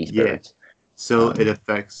these birds. So it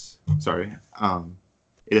affects.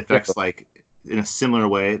 It affects like in a similar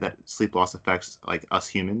way that sleep loss affects like us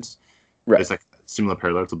humans. Right. It's like similar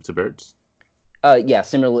parallel to birds.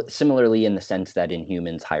 Similarly in the sense that in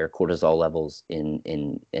humans, higher cortisol levels,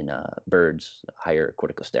 in birds, higher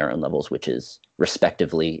corticosterone levels, which is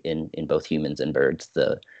respectively in both humans and birds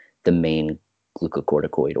the main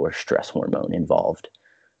glucocorticoid or stress hormone involved.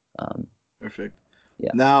 Perfect.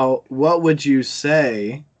 Yeah. Now, what would you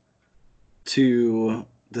say to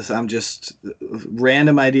this? I'm just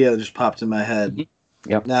random idea that just popped in my head. Mm-hmm.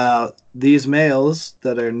 Yep. Now, these males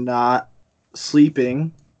that are not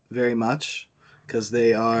sleeping very much because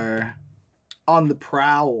they are on the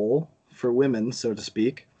prowl for women, so to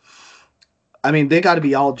speak. I mean, they got to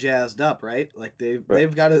be all jazzed up, right? Like they've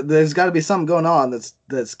got to. There's got to be something going on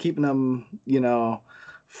that's keeping them,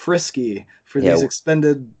 frisky for these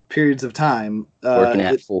expended periods of time. Working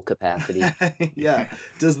at full capacity. Yeah.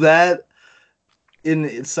 Does that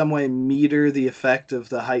in some way meter the effect of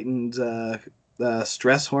the heightened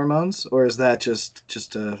stress hormones, or is that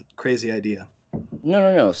just a crazy idea?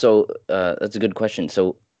 No. So that's a good question.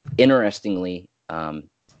 So interestingly,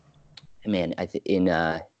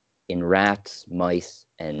 in rats, mice,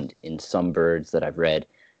 and in some birds that I've read,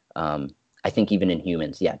 I think even in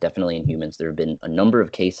humans, definitely in humans, there have been a number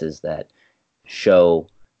of cases that show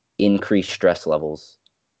increased stress levels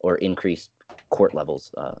or increased cort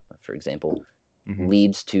levels, for example,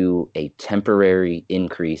 leads to a temporary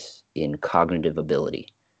increase in cognitive ability.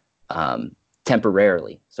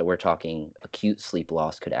 Temporarily. So we're talking acute sleep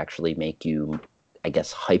loss could actually make you, I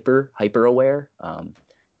guess, hyper aware.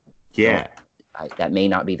 That may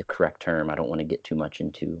not be the correct term. I don't want to get too much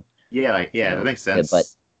into. That makes sense. But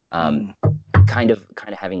kind of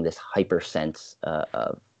having this hyper sense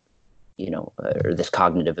of, or this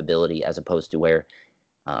cognitive ability, as opposed to where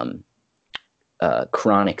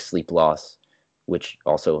chronic sleep loss, which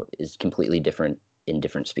also is completely different in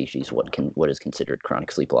different species, what is considered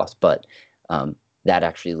chronic sleep loss, but that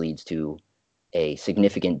actually leads to a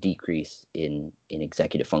significant decrease in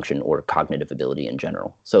executive function or cognitive ability in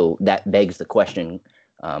general. So that begs the question,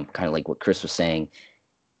 kind of like what Chris was saying,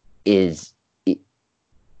 is, I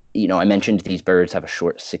mentioned these birds have a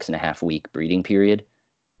short 6.5 week breeding period,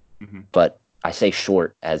 but I say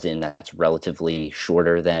short as in that's relatively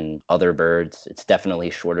shorter than other birds. It's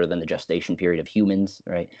definitely shorter than the gestation period of humans,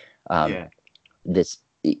 right? This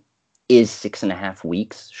is 6.5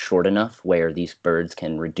 weeks short enough where these birds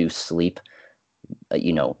can reduce sleep,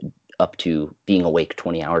 up to being awake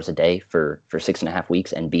 20 hours a day for 6.5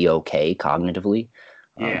 weeks and be okay cognitively.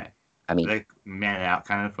 I mean, like man it out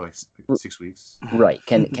kind of for like 6 weeks. Right.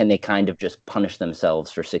 Can they kind of just punish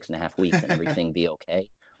themselves for 6.5 weeks and everything be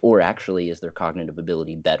okay? Or actually is their cognitive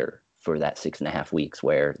ability better for that 6.5 weeks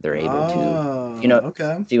where they're able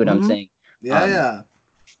to, see what I'm saying? Yeah.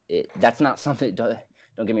 That's not something,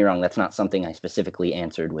 don't get me wrong, that's not something I specifically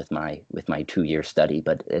answered with my 2-year study,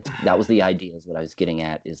 but that was the idea, is what I was getting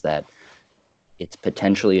at, is that it's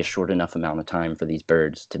potentially a short enough amount of time for these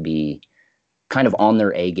birds to be kind of on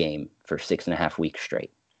their A game for 6.5 weeks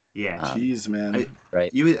straight. Jeez, man.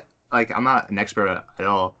 Right. I'm not an expert at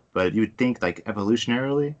all, but you would think like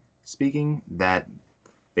evolutionarily speaking that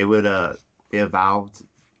they evolved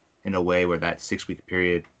in a way where that 6 week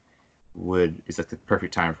period is like the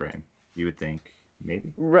perfect time frame. You would think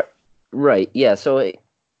maybe. Right. Yeah. So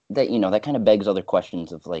that kind of begs other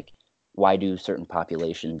questions of like, why do certain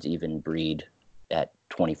populations even breed at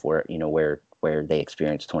 24? Where they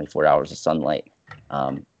experience 24 hours of sunlight.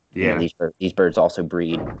 Yeah. These birds also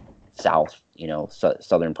breed south.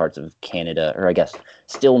 Southern parts of Canada, or I guess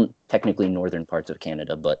still technically northern parts of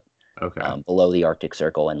Canada, but Okay. below the Arctic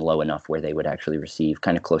Circle and low enough where they would actually receive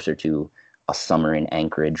kind of closer to a summer in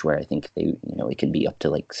Anchorage, where I think it can be up to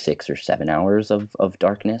like 6 or 7 hours of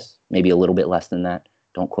darkness, maybe a little bit less than that.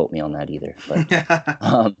 Don't quote me on that either.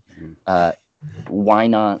 But why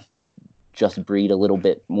not just breed a little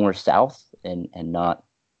bit more south and not,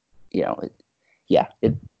 it's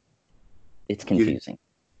confusing.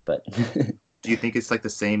 But do you think it's like the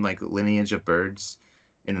same like lineage of birds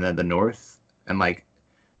in the north, and like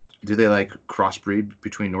do they like crossbreed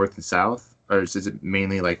between north and south, or is it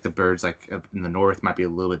mainly like the birds like in the north might be a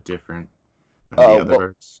little bit different than the other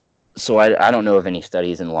birds? So I don't know of any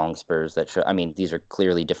studies in longspurs that show. I mean, these are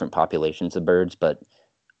clearly different populations of birds, but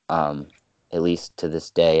at least to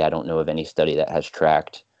this day, I don't know of any study that has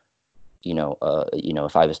tracked.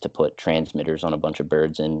 If I was to put transmitters on a bunch of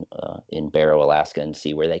birds in Barrow, Alaska, and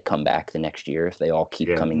see where they come back the next year, if they all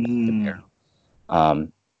keep coming back to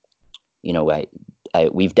Barrow.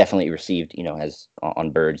 We've definitely received, as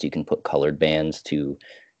on birds, you can put colored bands to,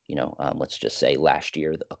 let's just say last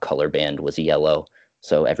year a color band was yellow.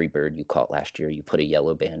 So every bird you caught last year, you put a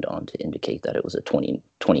yellow band on to indicate that it was a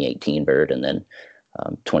 2018 bird, and then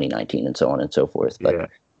 2019 and so on and so forth. But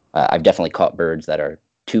I've definitely caught birds that are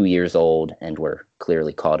 2 years old and were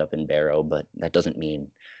clearly caught up in Barrow, but that doesn't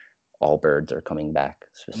mean all birds are coming back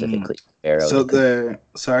specifically to Barrow. So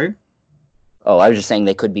sorry? Oh, I was just saying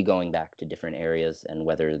they could be going back to different areas, and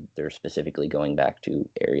whether they're specifically going back to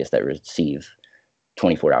areas that receive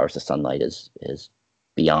 24 hours of sunlight is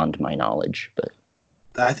beyond my knowledge. But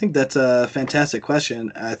I think that's a fantastic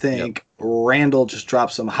question. I think Randall just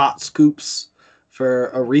dropped some hot scoops for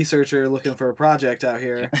a researcher looking for a project out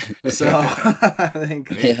here. So I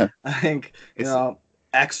think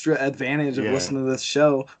extra advantage of listening to this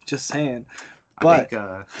show. Just saying. But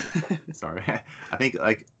sorry, I think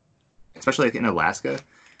like especially like in Alaska,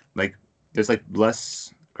 like there's like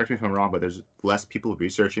less. Correct me if I'm wrong, but there's less people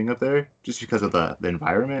researching up there just because of the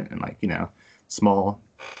environment and like small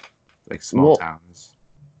towns.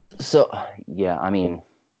 So I mean,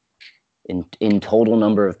 in total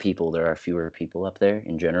number of people, there are fewer people up there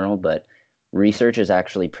in general, but research is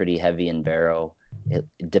actually pretty heavy in Barrow.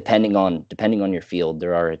 Depending on your field,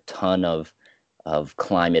 there are a ton of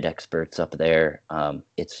climate experts up there.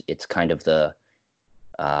 It's kind of the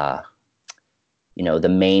the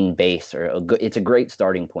main base, or it's a great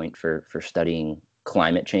starting point for studying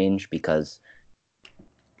climate change, because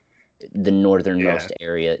the northernmost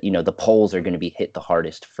area, the poles are going to be hit the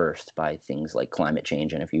hardest first by things like climate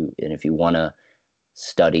change. And if you want to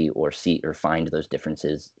study or see or find those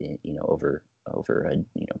differences, over a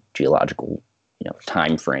geological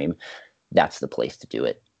time frame, that's the place to do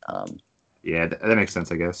it. That makes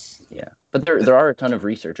sense, I guess. Yeah, but there are a ton of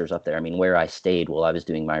researchers up there. I mean, where I stayed while I was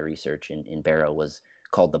doing my research in Barrow was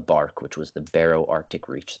called the BARC, which was the Barrow Arctic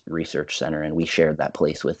Research Center, and we shared that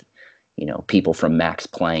place with people from Max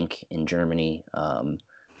Planck in Germany, a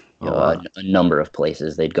number of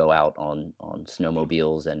places. They'd go out on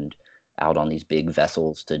snowmobiles and out on these big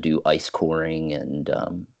vessels to do ice coring, and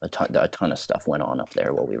a ton of stuff went on up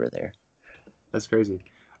there while we were there. That's crazy.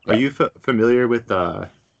 Yeah. Are you familiar with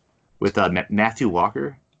Matthew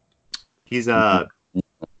Walker? He's you cut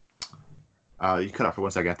out for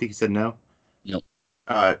 1 second. I think he said no. Nope.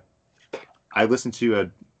 I listened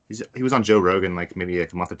to he was on Joe Rogan like maybe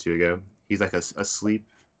like a month or two ago. He's like a sleep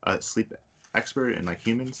expert in like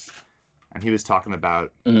humans, and he was talking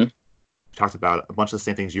about talked about a bunch of the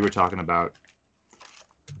same things you were talking about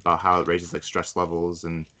how it raises like stress levels,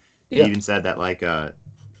 and he even said that like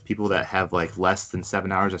people that have like less than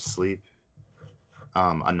 7 hours of sleep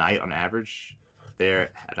a night on average,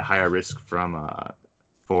 they're at a higher risk for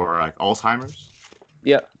like Alzheimer's.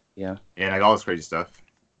 Yeah, and like all this crazy stuff.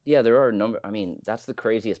 Yeah, there are a number. I mean, that's the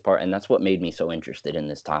craziest part, and that's what made me so interested in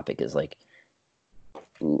this topic. Is like,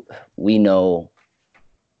 we know,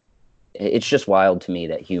 it's just wild to me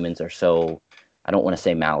that humans are so, I don't want to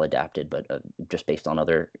say maladapted, but just based on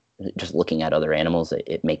just looking at other animals,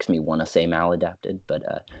 it makes me want to say maladapted.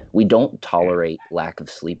 But we don't tolerate lack of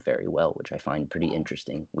sleep very well, which I find pretty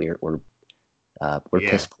interesting. We're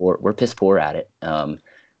piss poor. We're piss poor at it.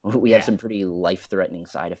 We have some pretty life-threatening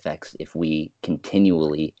side effects if we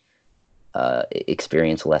continually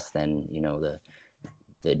experience less than,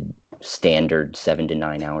 the standard 7 to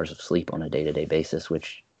 9 hours of sleep on a day-to-day basis,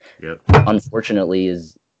 which unfortunately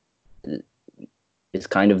is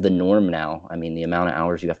kind of the norm now. I mean, the amount of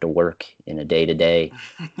hours you have to work in a day-to-day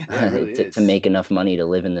to make enough money to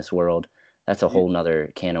live in this world, that's a whole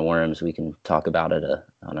nother can of worms we can talk about at a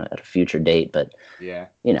future date. But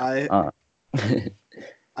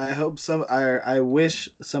I hope I wish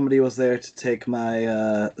somebody was there to take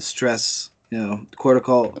my stress,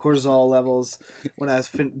 cortisol levels when I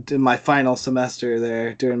was in my final semester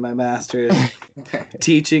there during my master's,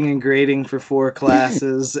 teaching and grading for 4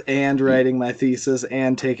 classes and writing my thesis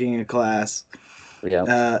and taking a class.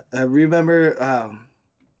 I remember,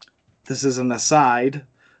 this is an aside,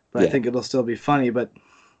 but I think it'll still be funny, but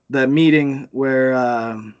that meeting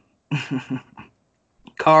where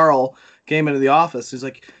Carl came into the office, he's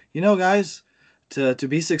like, guys, to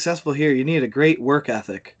be successful here, you need a great work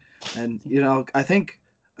ethic. And, I think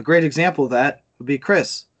a great example of that would be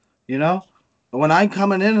Chris. When I'm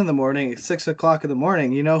coming in the morning at 6 o'clock in the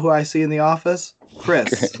morning, you know who I see in the office?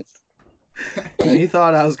 Chris. And he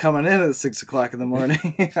thought I was coming in at 6 o'clock in the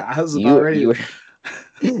morning. I was already...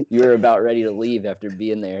 You were about ready to leave after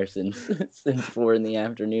being there since 4 in the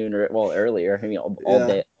afternoon, or earlier. I mean,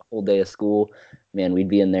 whole day of school. Man, we'd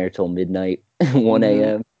be in there till midnight, 1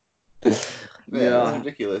 a.m. Yeah,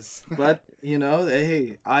 ridiculous. But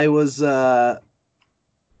hey, I was for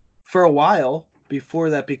a while before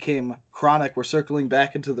that became chronic. We're circling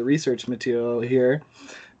back into the research material here.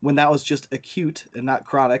 When that was just acute and not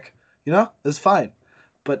chronic, it's fine.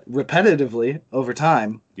 But repetitively over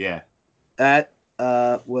time, that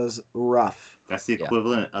was rough. That's the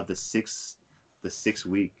equivalent of the 6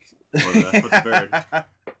 week for the bird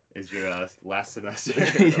is your last semester.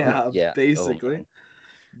 Basically. Oh,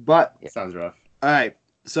 but sounds rough. All right,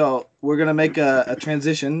 so we're gonna make a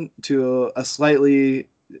transition to a slightly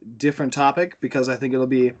different topic because I think it'll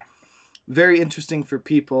be very interesting for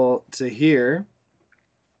people to hear.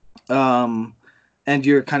 And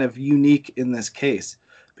you're kind of unique in this case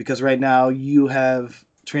because right now you have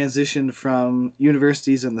transitioned from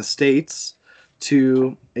universities in the States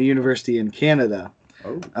to a university in Canada.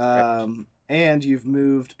 And you've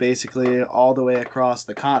moved basically all the way across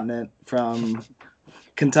the continent from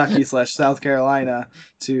Kentucky / South Carolina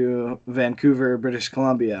to Vancouver, British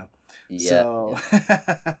Columbia. So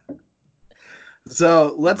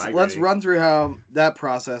let's run through how that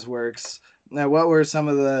process works. Now, what were some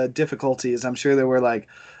of the difficulties? I'm sure there were like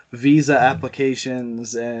visa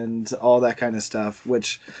applications and all that kind of stuff,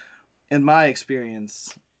 which in my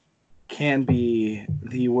experience can be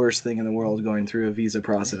the worst thing in the world, going through a visa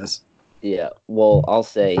process. Yeah, well, I'll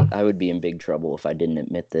say I would be in big trouble if I didn't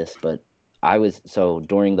admit this, but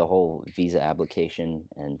during the whole visa application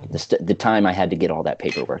and the time I had to get all that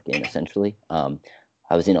paperwork in, essentially, I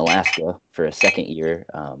was in Alaska for a second year.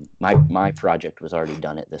 My project was already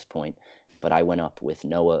done at this point, but I went up with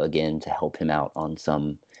Noah again to help him out on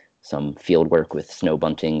some field work with snow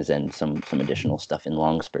buntings and some additional stuff in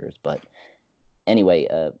Longspurs. But anyway,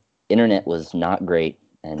 internet was not great.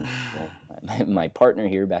 And my partner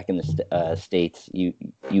here back in the States, you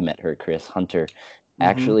met her, Chris Hunter,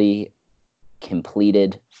 actually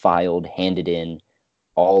completed, filed, handed in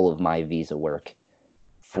all of my visa work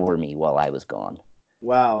for me while I was gone.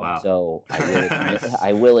 Wow. So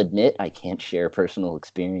I will admit I can't share personal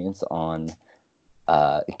experience on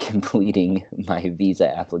completing my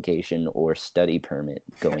visa application or study permit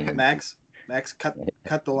going in. Max, cut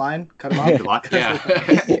the line. Cut him off.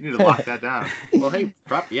 You need to lock that down. Well, hey,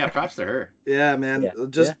 props to her. Yeah, man.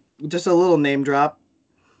 Just a little name drop.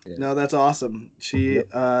 Yeah. No, that's awesome. She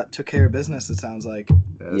took care of business, it sounds like.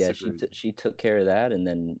 Yeah, she took care of that and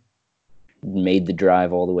then made the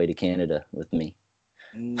drive all the way to Canada with me.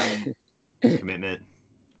 Commitment.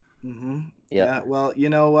 Mm-hmm. Yeah, well, you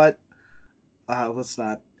know what? Let's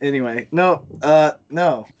not. Anyway,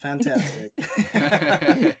 no, fantastic.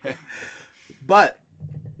 But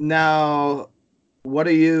now, what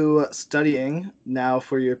are you studying now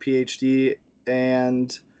for your PhD?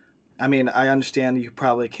 And I mean, I understand you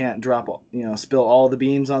probably can't spill all the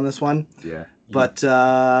beans on this one. Yeah. But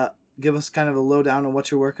give us kind of a lowdown on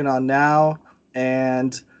what you're working on now,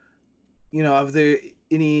 and are there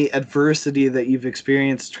any adversity that you've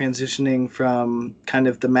experienced transitioning from kind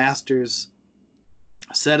of the master's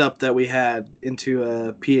setup that we had into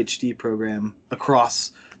a PhD program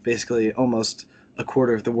across basically almost a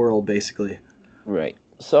quarter of the world, basically? Right.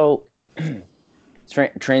 So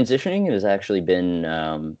transitioning has actually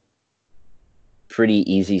been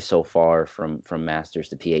pretty easy so far from master's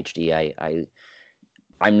to PhD.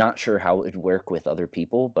 I'm not sure how it would work with other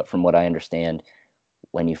people, but from what I understand,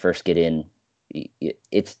 when you first get in,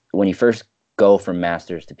 it's when you first go from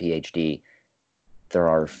master's to PhD, there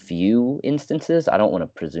are few instances. I don't want to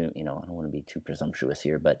presume, I don't want to be too presumptuous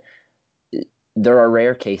here, but there are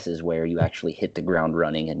rare cases where you actually hit the ground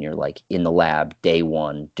running and you're like in the lab day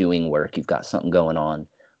one doing work. You've got something going on.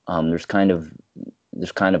 There's kind of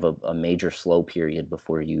a major slow period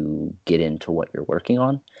before you get into what you're working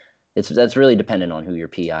on. That's really dependent on who your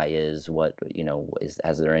PI is. What is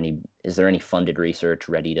there any funded research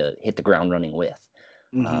ready to hit the ground running with?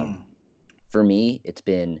 Mm-hmm. For me, it's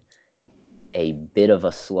been a bit of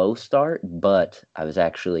a slow start, but I was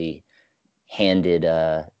actually handed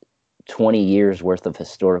 20 years worth of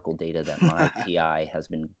historical data that my PI has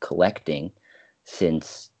been collecting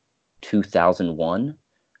since 2001.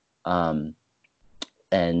 Or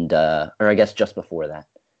I guess just before that.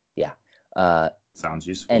 Yeah. Sounds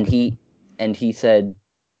useful. And he said,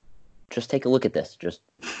 just take a look at this. Just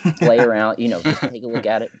play around, just take a look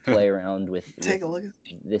at it, play around with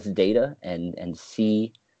this data and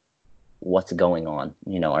see what's going on.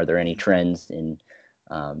 Are there any trends in,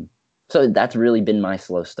 so that's really been my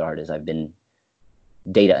slow start. Is I've been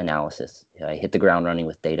data analysis. I hit the ground running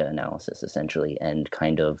with data analysis essentially, and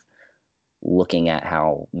kind of looking at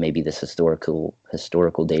how maybe this historical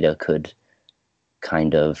data could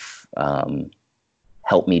kind of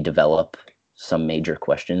help me develop some major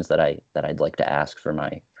questions that I'd like to ask for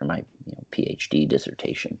my PhD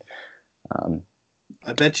dissertation.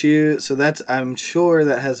 I bet you. So I'm sure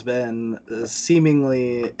that has been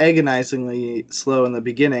seemingly agonizingly slow in the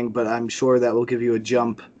beginning, but I'm sure that will give you a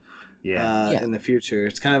jump. In the future.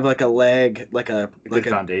 It's kind of like a leg, like a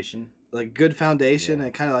foundation. Like good foundation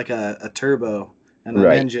and kind of like a turbo and an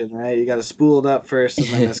engine, right? You got to spool it up first, and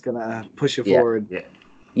then it's gonna push you forward.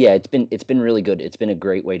 Yeah, it's been really good. It's been a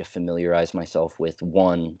great way to familiarize myself with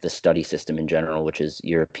the study system in general, which is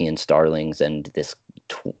European Starlings and this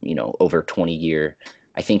over 20 year.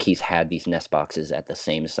 I think he's had these nest boxes at the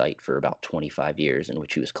same site for about 25 years, in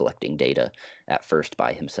which he was collecting data at first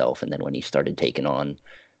by himself, and then when he started taking on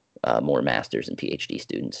more masters and PhD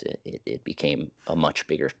students, it became a much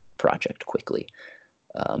bigger project quickly.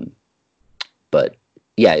 But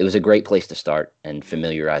yeah, it was a great place to start and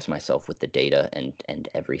familiarize myself with the data and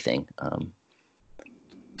everything.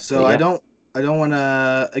 So yeah. I don't want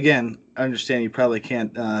to, again, I understand you probably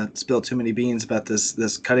can't spill too many beans about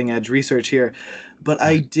this cutting edge research here, but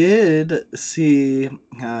I did see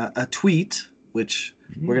a tweet, which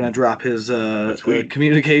we're going to drop his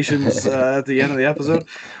communications at the end of the episode.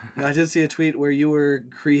 I did see a tweet where you were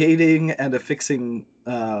creating and affixing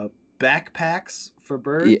backpacks for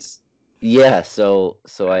birds. Yeah. So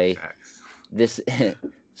I'll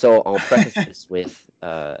preface this with,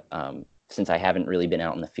 since I haven't really been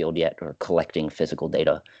out in the field yet or collecting physical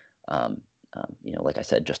data, like I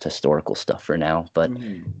said, just historical stuff for now, but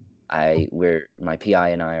where my PI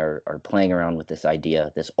and I are playing around with this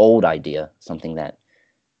idea, this old idea, something that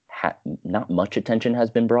not much attention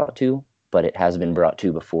has been brought to, but it has been brought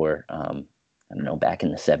to before, back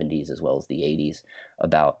in the 70s as well as the 80s,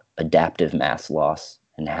 about adaptive mass loss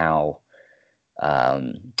and how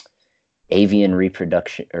avian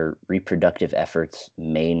reproductive efforts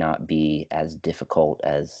may not be as difficult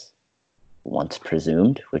as once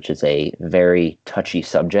presumed, which is a very touchy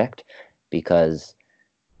subject because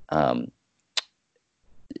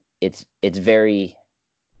it's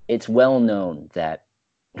well known that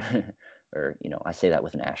or I say that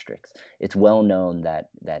with an asterisk. It's well known that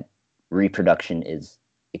reproduction is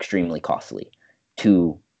extremely costly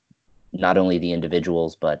to not only the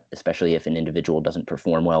individuals, but especially if an individual doesn't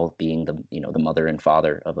perform well, being the mother and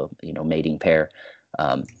father of a mating pair,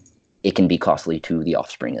 it can be costly to the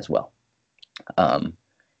offspring as well.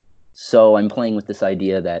 So I'm playing with this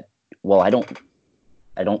idea that, well, I don't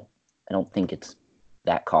think it's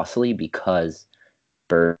that costly because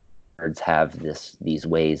birds have these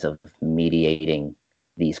ways of mediating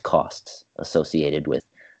these costs associated with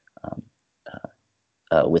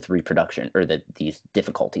reproduction, or these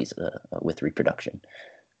difficulties with reproduction.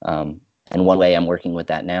 And one way I'm working with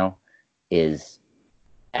that now is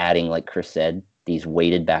adding, like Chris said, these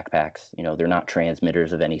weighted backpacks. They're not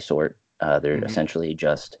transmitters of any sort. They're essentially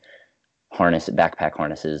just backpack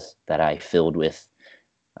harnesses that I filled with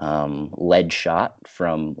lead shot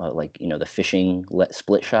from the fishing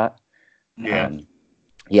split shot.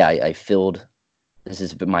 I filled. This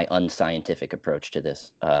is my unscientific approach to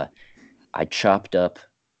this. I chopped up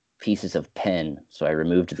pieces of pen, so I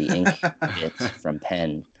removed the ink bits from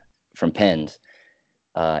pens,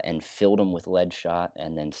 and filled them with lead shot,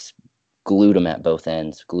 and then glued them at both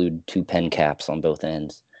ends. Glued 2 pen caps on both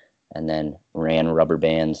ends, and then ran rubber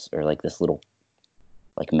bands or like this little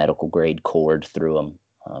like medical grade cord through them.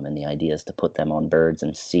 And the idea is to put them on birds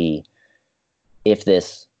and see if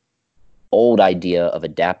this old idea of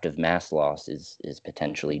adaptive mass loss is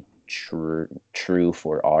potentially true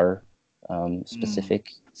for our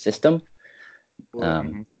specific system.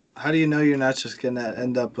 Well, how do you know you're not just gonna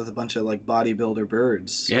end up with a bunch of like bodybuilder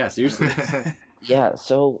birds? Yeah, seriously. Yeah,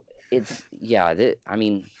 so it's I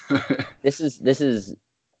mean, this is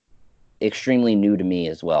extremely new to me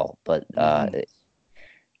as well. But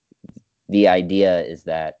the idea is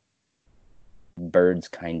that birds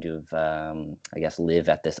kind of, I guess, live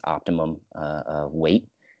at this optimum weight,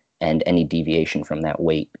 and any deviation from that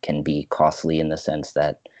weight can be costly in the sense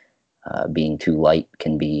that being too light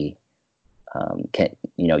can be,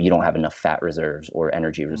 you don't have enough fat reserves or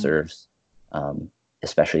energy reserves,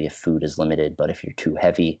 especially if food is limited. But if you're too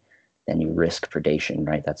heavy, then you risk predation,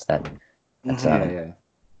 right? That's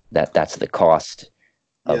the cost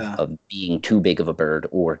of being too big of a bird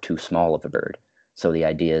or too small of a bird. So the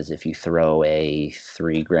idea is if you throw a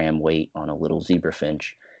 3-gram weight on a little zebra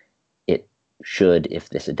finch, it should, if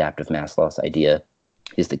this adaptive mass loss idea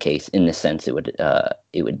is the case, in this sense, it would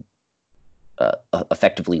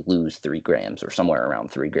effectively lose 3 grams or somewhere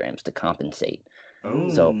around 3 grams to compensate. Oh.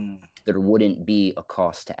 So there wouldn't be a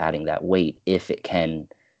cost to adding that weight if it can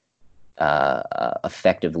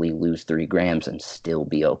effectively lose 3 grams and still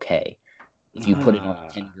be okay. If you put it on a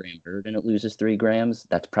 10-gram bird and it loses 3 grams,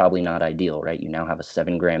 that's probably not ideal, right? You now have a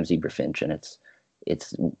 7-gram zebra finch, and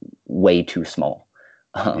it's way too small.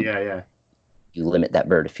 Yeah. You limit that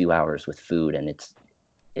bird a few hours with food, and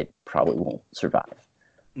it probably won't survive.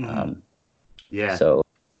 Yeah.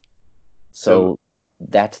 So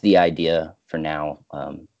that's the idea for now.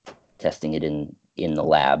 Testing it in the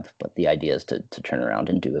lab, but the idea is to turn around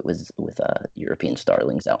and do it with European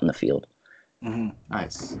starlings out in the field.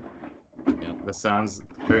 Nice. Yeah, that sounds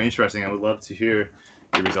very interesting. I would love to hear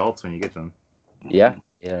the results when you get them. Yeah.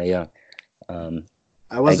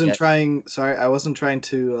 I wasn't trying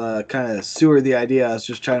to kind of sewer the idea. I was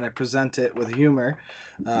just trying to present it with humor,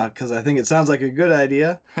 because I think it sounds like a good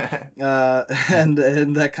idea, and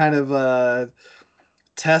that kind of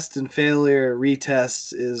test and failure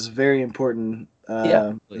retest is very important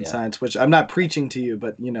in science. Which I'm not preaching to you,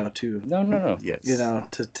 but No. Yes.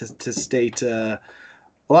 To state.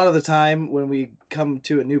 A lot of the time when we come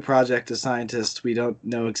to a new project as scientists, we don't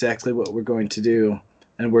know exactly what we're going to do,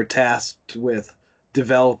 and we're tasked with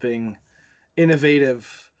developing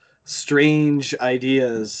innovative, strange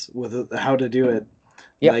ideas with how to do it.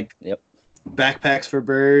 Like backpacks for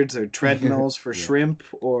birds or treadmills for shrimp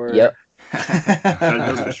or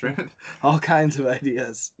treadmills for shrimp. All kinds of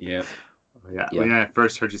ideas. Yeah. When I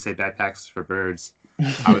first heard you say backpacks for birds,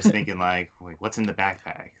 I was thinking like what's in the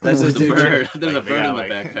backpack? That's There's a bird. There's a bird in the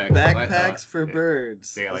backpack. Backpacks for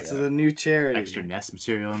birds. They got This is a new charity. Extra nest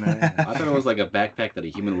material in there. I thought it was like a backpack that a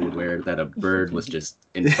human would wear that a bird was just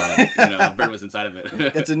inside. A bird was inside of it.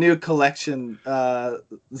 It's a new collection.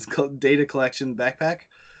 It's called data collection backpack,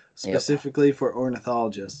 specifically for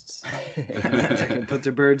ornithologists. They can put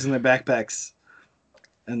their birds in their backpacks,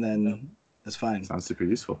 and then it's fine. Sounds super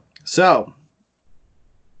useful. So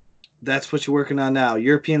that's what you're working on now.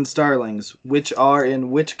 European starlings, which are in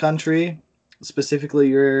which country? Specifically,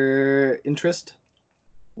 your interest?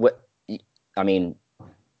 I mean,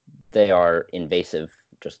 they are invasive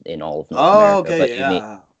just in all of North America.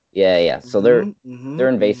 Okay, yeah. So they're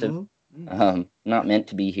invasive, not meant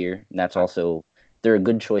to be here. And that's also, they're a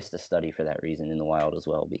good choice to study for that reason in the wild as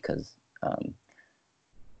well, because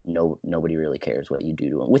nobody really cares what you do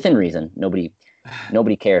to them. Within reason, nobody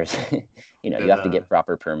cares. You have to get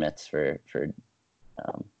proper permits for different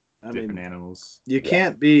animals. You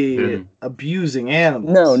can't be abusing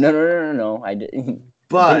animals. No. I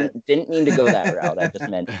didn't mean to go that route.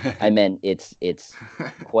 I meant it's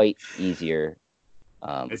quite easier.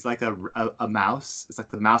 It's like a mouse. It's like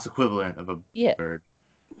the mouse equivalent of a bird.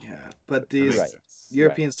 Yeah, but these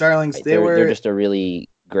European starlings, they're just a really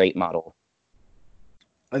great model.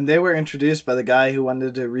 And they were introduced by the guy who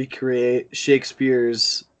wanted to recreate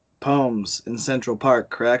Shakespeare's poems in Central Park,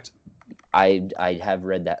 correct? I have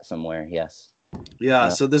read that somewhere, yes. Yeah,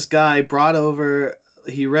 so this guy brought over,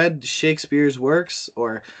 he read Shakespeare's works,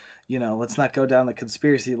 or, let's not go down the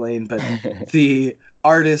conspiracy lane, but the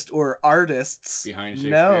artist or artists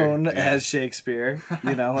known as Shakespeare.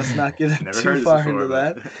 Let's not get too far into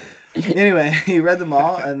that. Anyway, he read them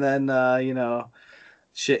all, and then,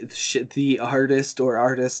 the artist or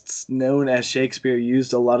artists known as Shakespeare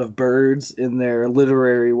used a lot of birds in their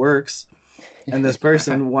literary works, and this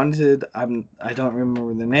person wanted, I don't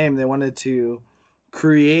remember the name, they wanted to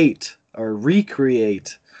create or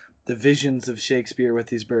recreate the visions of Shakespeare with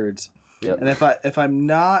these birds. Yep. And if I'm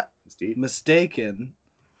not Steve. mistaken,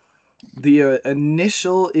 the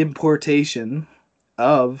initial importation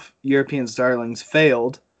of European starlings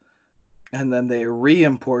failed, and then they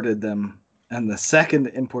re-imported them, and the second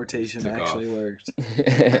importation Took actually off. worked.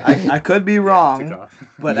 I could be wrong, Took off.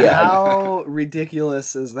 but Yeah. how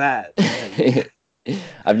ridiculous is that?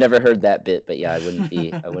 I've never heard that bit, but yeah, I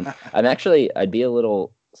wouldn't. I'd be a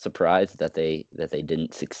little surprised that they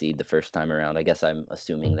didn't succeed the first time around. I guess I'm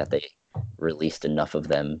assuming that they released enough of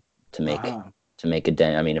them to make Uh-huh. a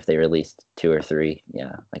dent. I mean, if they released 2 or 3,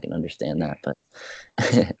 yeah, I can understand that, but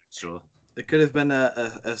Sure. It could have been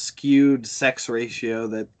a skewed sex ratio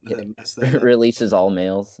that messed that up. releases all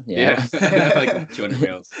males. Yeah, Yeah. like 200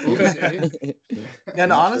 males. And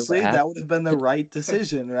Not honestly, sure what that would have been the right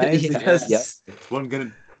decision, right? Yeah. Because Yep. It's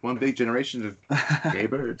one big generation of gay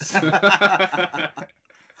birds.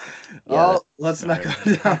 Oh, let's not go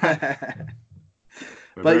down there.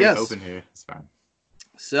 We're But very yes. open here. It's fine.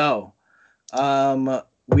 So,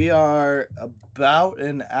 we are about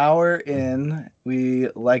an hour in. We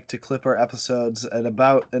like to clip our episodes at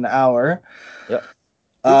about an hour.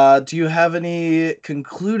 Yep. Do you have any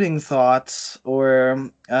concluding thoughts or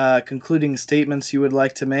concluding statements you would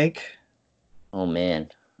like to make? Oh man,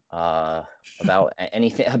 about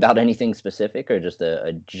anything specific or just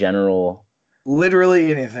a general?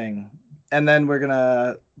 Literally anything. And then we're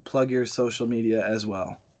gonna plug your social media as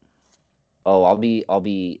well. Oh, I'll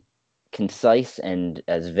be concise and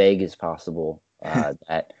as vague as possible.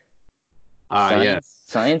 That Yes.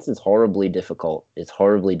 science is horribly difficult. It's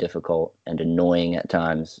horribly difficult and annoying at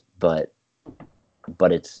times, but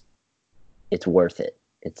it's worth it.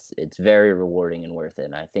 It's very rewarding and worth it.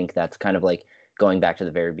 And I think that's kind of like going back to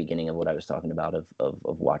the very beginning of what I was talking about of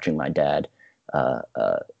watching my dad,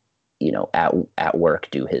 at work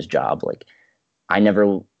do his job. Like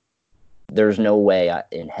there's no way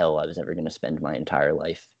in hell I was ever going to spend my entire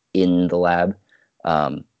life in the lab.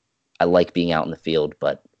 I like being out in the field,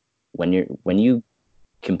 but when you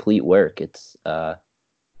complete work, it's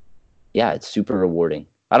super rewarding.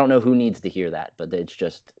 I don't know who needs to hear that, but it's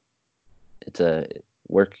a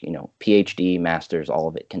work, PhD, masters, all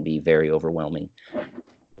of it can be very overwhelming.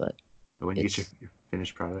 But when you get your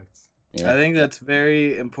finished products. yeah. I think that's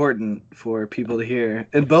very important for people to hear,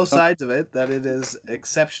 and both sides of it, that it is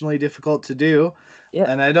exceptionally difficult to do. Yeah.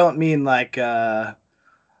 And I don't mean like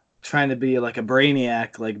trying to be like a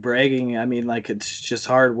brainiac, like bragging. I mean like it's just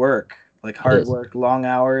hard work, is. long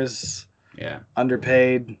hours, Yeah.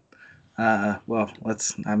 underpaid. I'm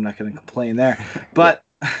not going to complain there, but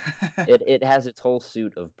it has its whole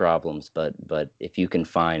suit of problems, but if you can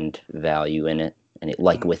find value in it, and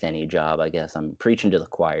like with any job, I guess I'm preaching to the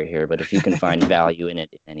choir here, but if you can find value in it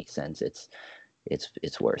in any sense, it's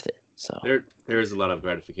worth it. So There is a lot of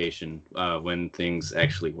gratification when things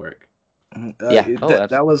actually work.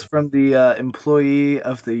 that was from the Employee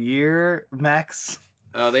of the Year, Max.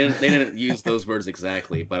 They didn't use those words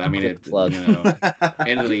exactly, but I mean Quick it. plug.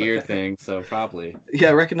 End of the year thing, so probably.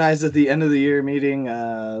 Yeah, recognized at the end of the year meeting,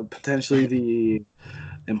 potentially the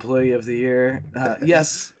Employee of the Year.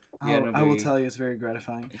 Yes, Yeah, no, I will they- tell you, it's very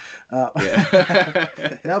gratifying.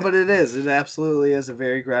 Yeah. No, but it is. It absolutely is a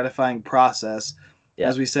very gratifying process. Yeah.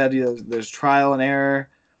 As we said, there's trial and error,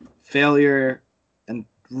 failure, and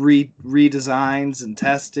redesigns and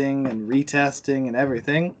testing and retesting and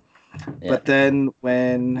everything. Yeah. But then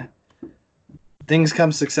when things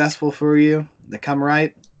come successful for you, they come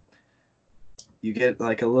right, you get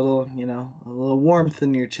like a little warmth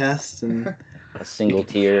in your chest and a single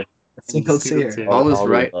tear. a single tear. All is the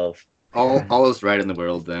right. above. All is right in the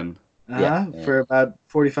world then. Uh-huh, Yeah. for about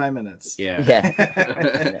 45 minutes. Yeah. Yeah,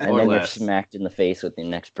 and Or then you're less. smacked in the face with the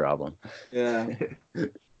next problem. Yeah. All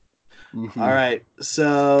right.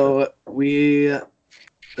 So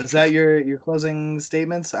is that your closing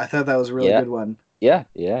statements? I thought that was a really Yeah. good one. Yeah.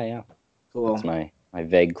 Cool. That's my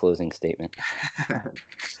vague closing statement.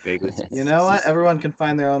 Vaguely. You know what? Everyone can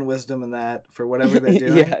find their own wisdom in that for whatever they're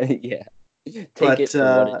doing. yeah. Take But, it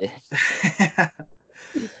for what it is.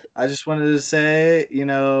 I just wanted to say,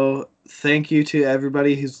 thank you to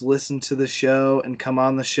everybody who's listened to the show and come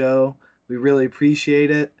on the show. We really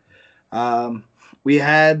appreciate it. We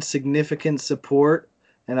had significant support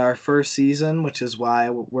in our first season, which is why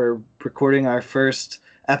we're recording our first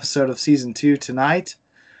episode of season 2 tonight.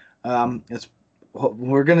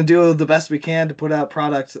 We're going to do the best we can to put out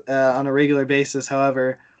product on a regular basis.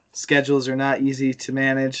 However, schedules are not easy to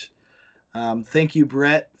manage. Thank you,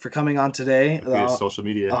 Brett, for coming on today. For your social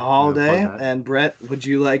media. A holiday. plug that. And Brett, would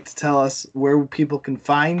you like to tell us where people can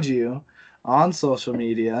find you on social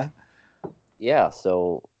media? Yeah,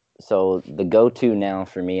 so So the go-to now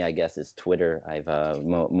for me, I guess, is Twitter. I've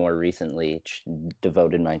more recently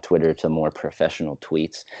devoted my Twitter to more professional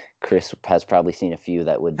tweets. Chris has probably seen a few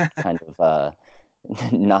that would kind of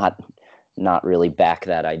not really back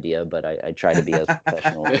that idea, but I try to be as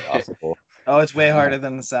professional as possible. Oh, it's way harder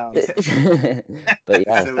than it sounds. But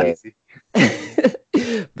yeah, So easy.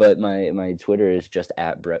 but my Twitter is just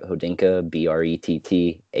at Brett Hodinka,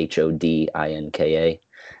 BrettHodinka.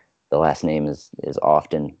 The last name is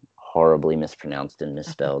often horribly mispronounced and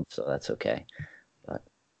misspelled, so that's okay. But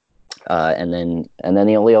and then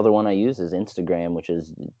the only other one I use is Instagram, which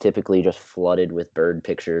is typically just flooded with bird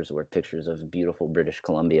pictures or pictures of beautiful British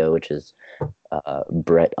Columbia, which is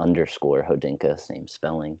Brett_Hodinka, same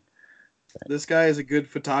spelling. This guy is a good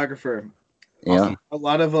photographer. Yeah. Awesome. A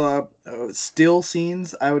lot of still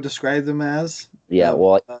scenes, I would describe them as. Yeah,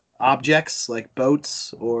 well, objects like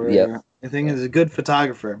boats or Yep. anything. Is a good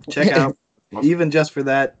photographer. Check out even just for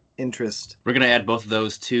that interest. We're gonna add both of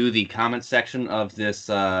those to the comment section of this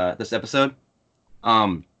this episode.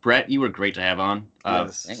 Brett, you were great to have on.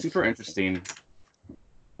 Yes. Thanks. Super interesting.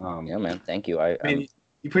 yeah, man, thank you. I mean,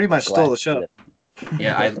 you pretty much stole the show.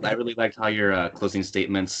 Yeah, I really liked how your closing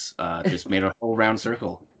statements just made a whole round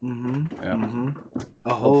circle. Mm-hmm. Yeah. Mm-hmm.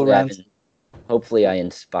 A whole round. Hopefully, I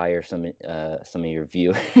inspire some of your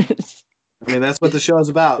viewers. I mean, that's what the show is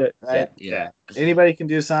about, right? Yeah. Anybody can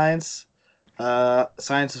do science.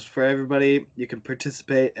 Science is for everybody. You can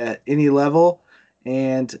participate at any level,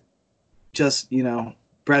 and just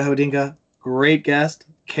Brett Hodinka, great guest,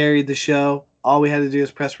 carried the show. All we had to do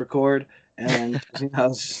is press record, and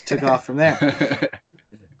just took off from there.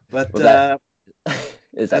 But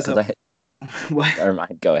Is that because what? Never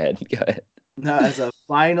mind. Go ahead. No, as a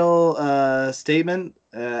final statement,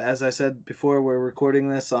 as I said before, we're recording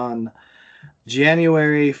this on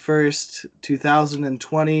January 1st,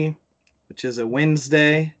 2020, which is a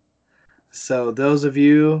Wednesday. So those of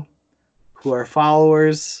you who are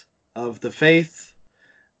followers of the faith,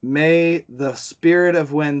 may the spirit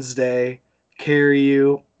of Wednesday carry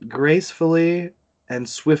you gracefully and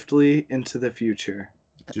swiftly into the future.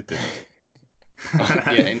 Yeah,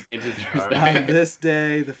 On this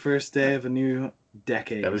day, the first day of a new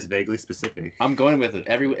decade. That was vaguely specific. I'm going with it.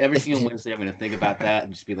 Every single Wednesday, I'm going to think about that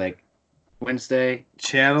and just be like, Wednesday.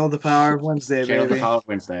 Channel the power of Wednesday, Channel baby. the power of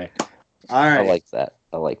Wednesday. All right. I like that.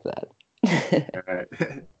 All right.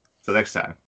 Till next time.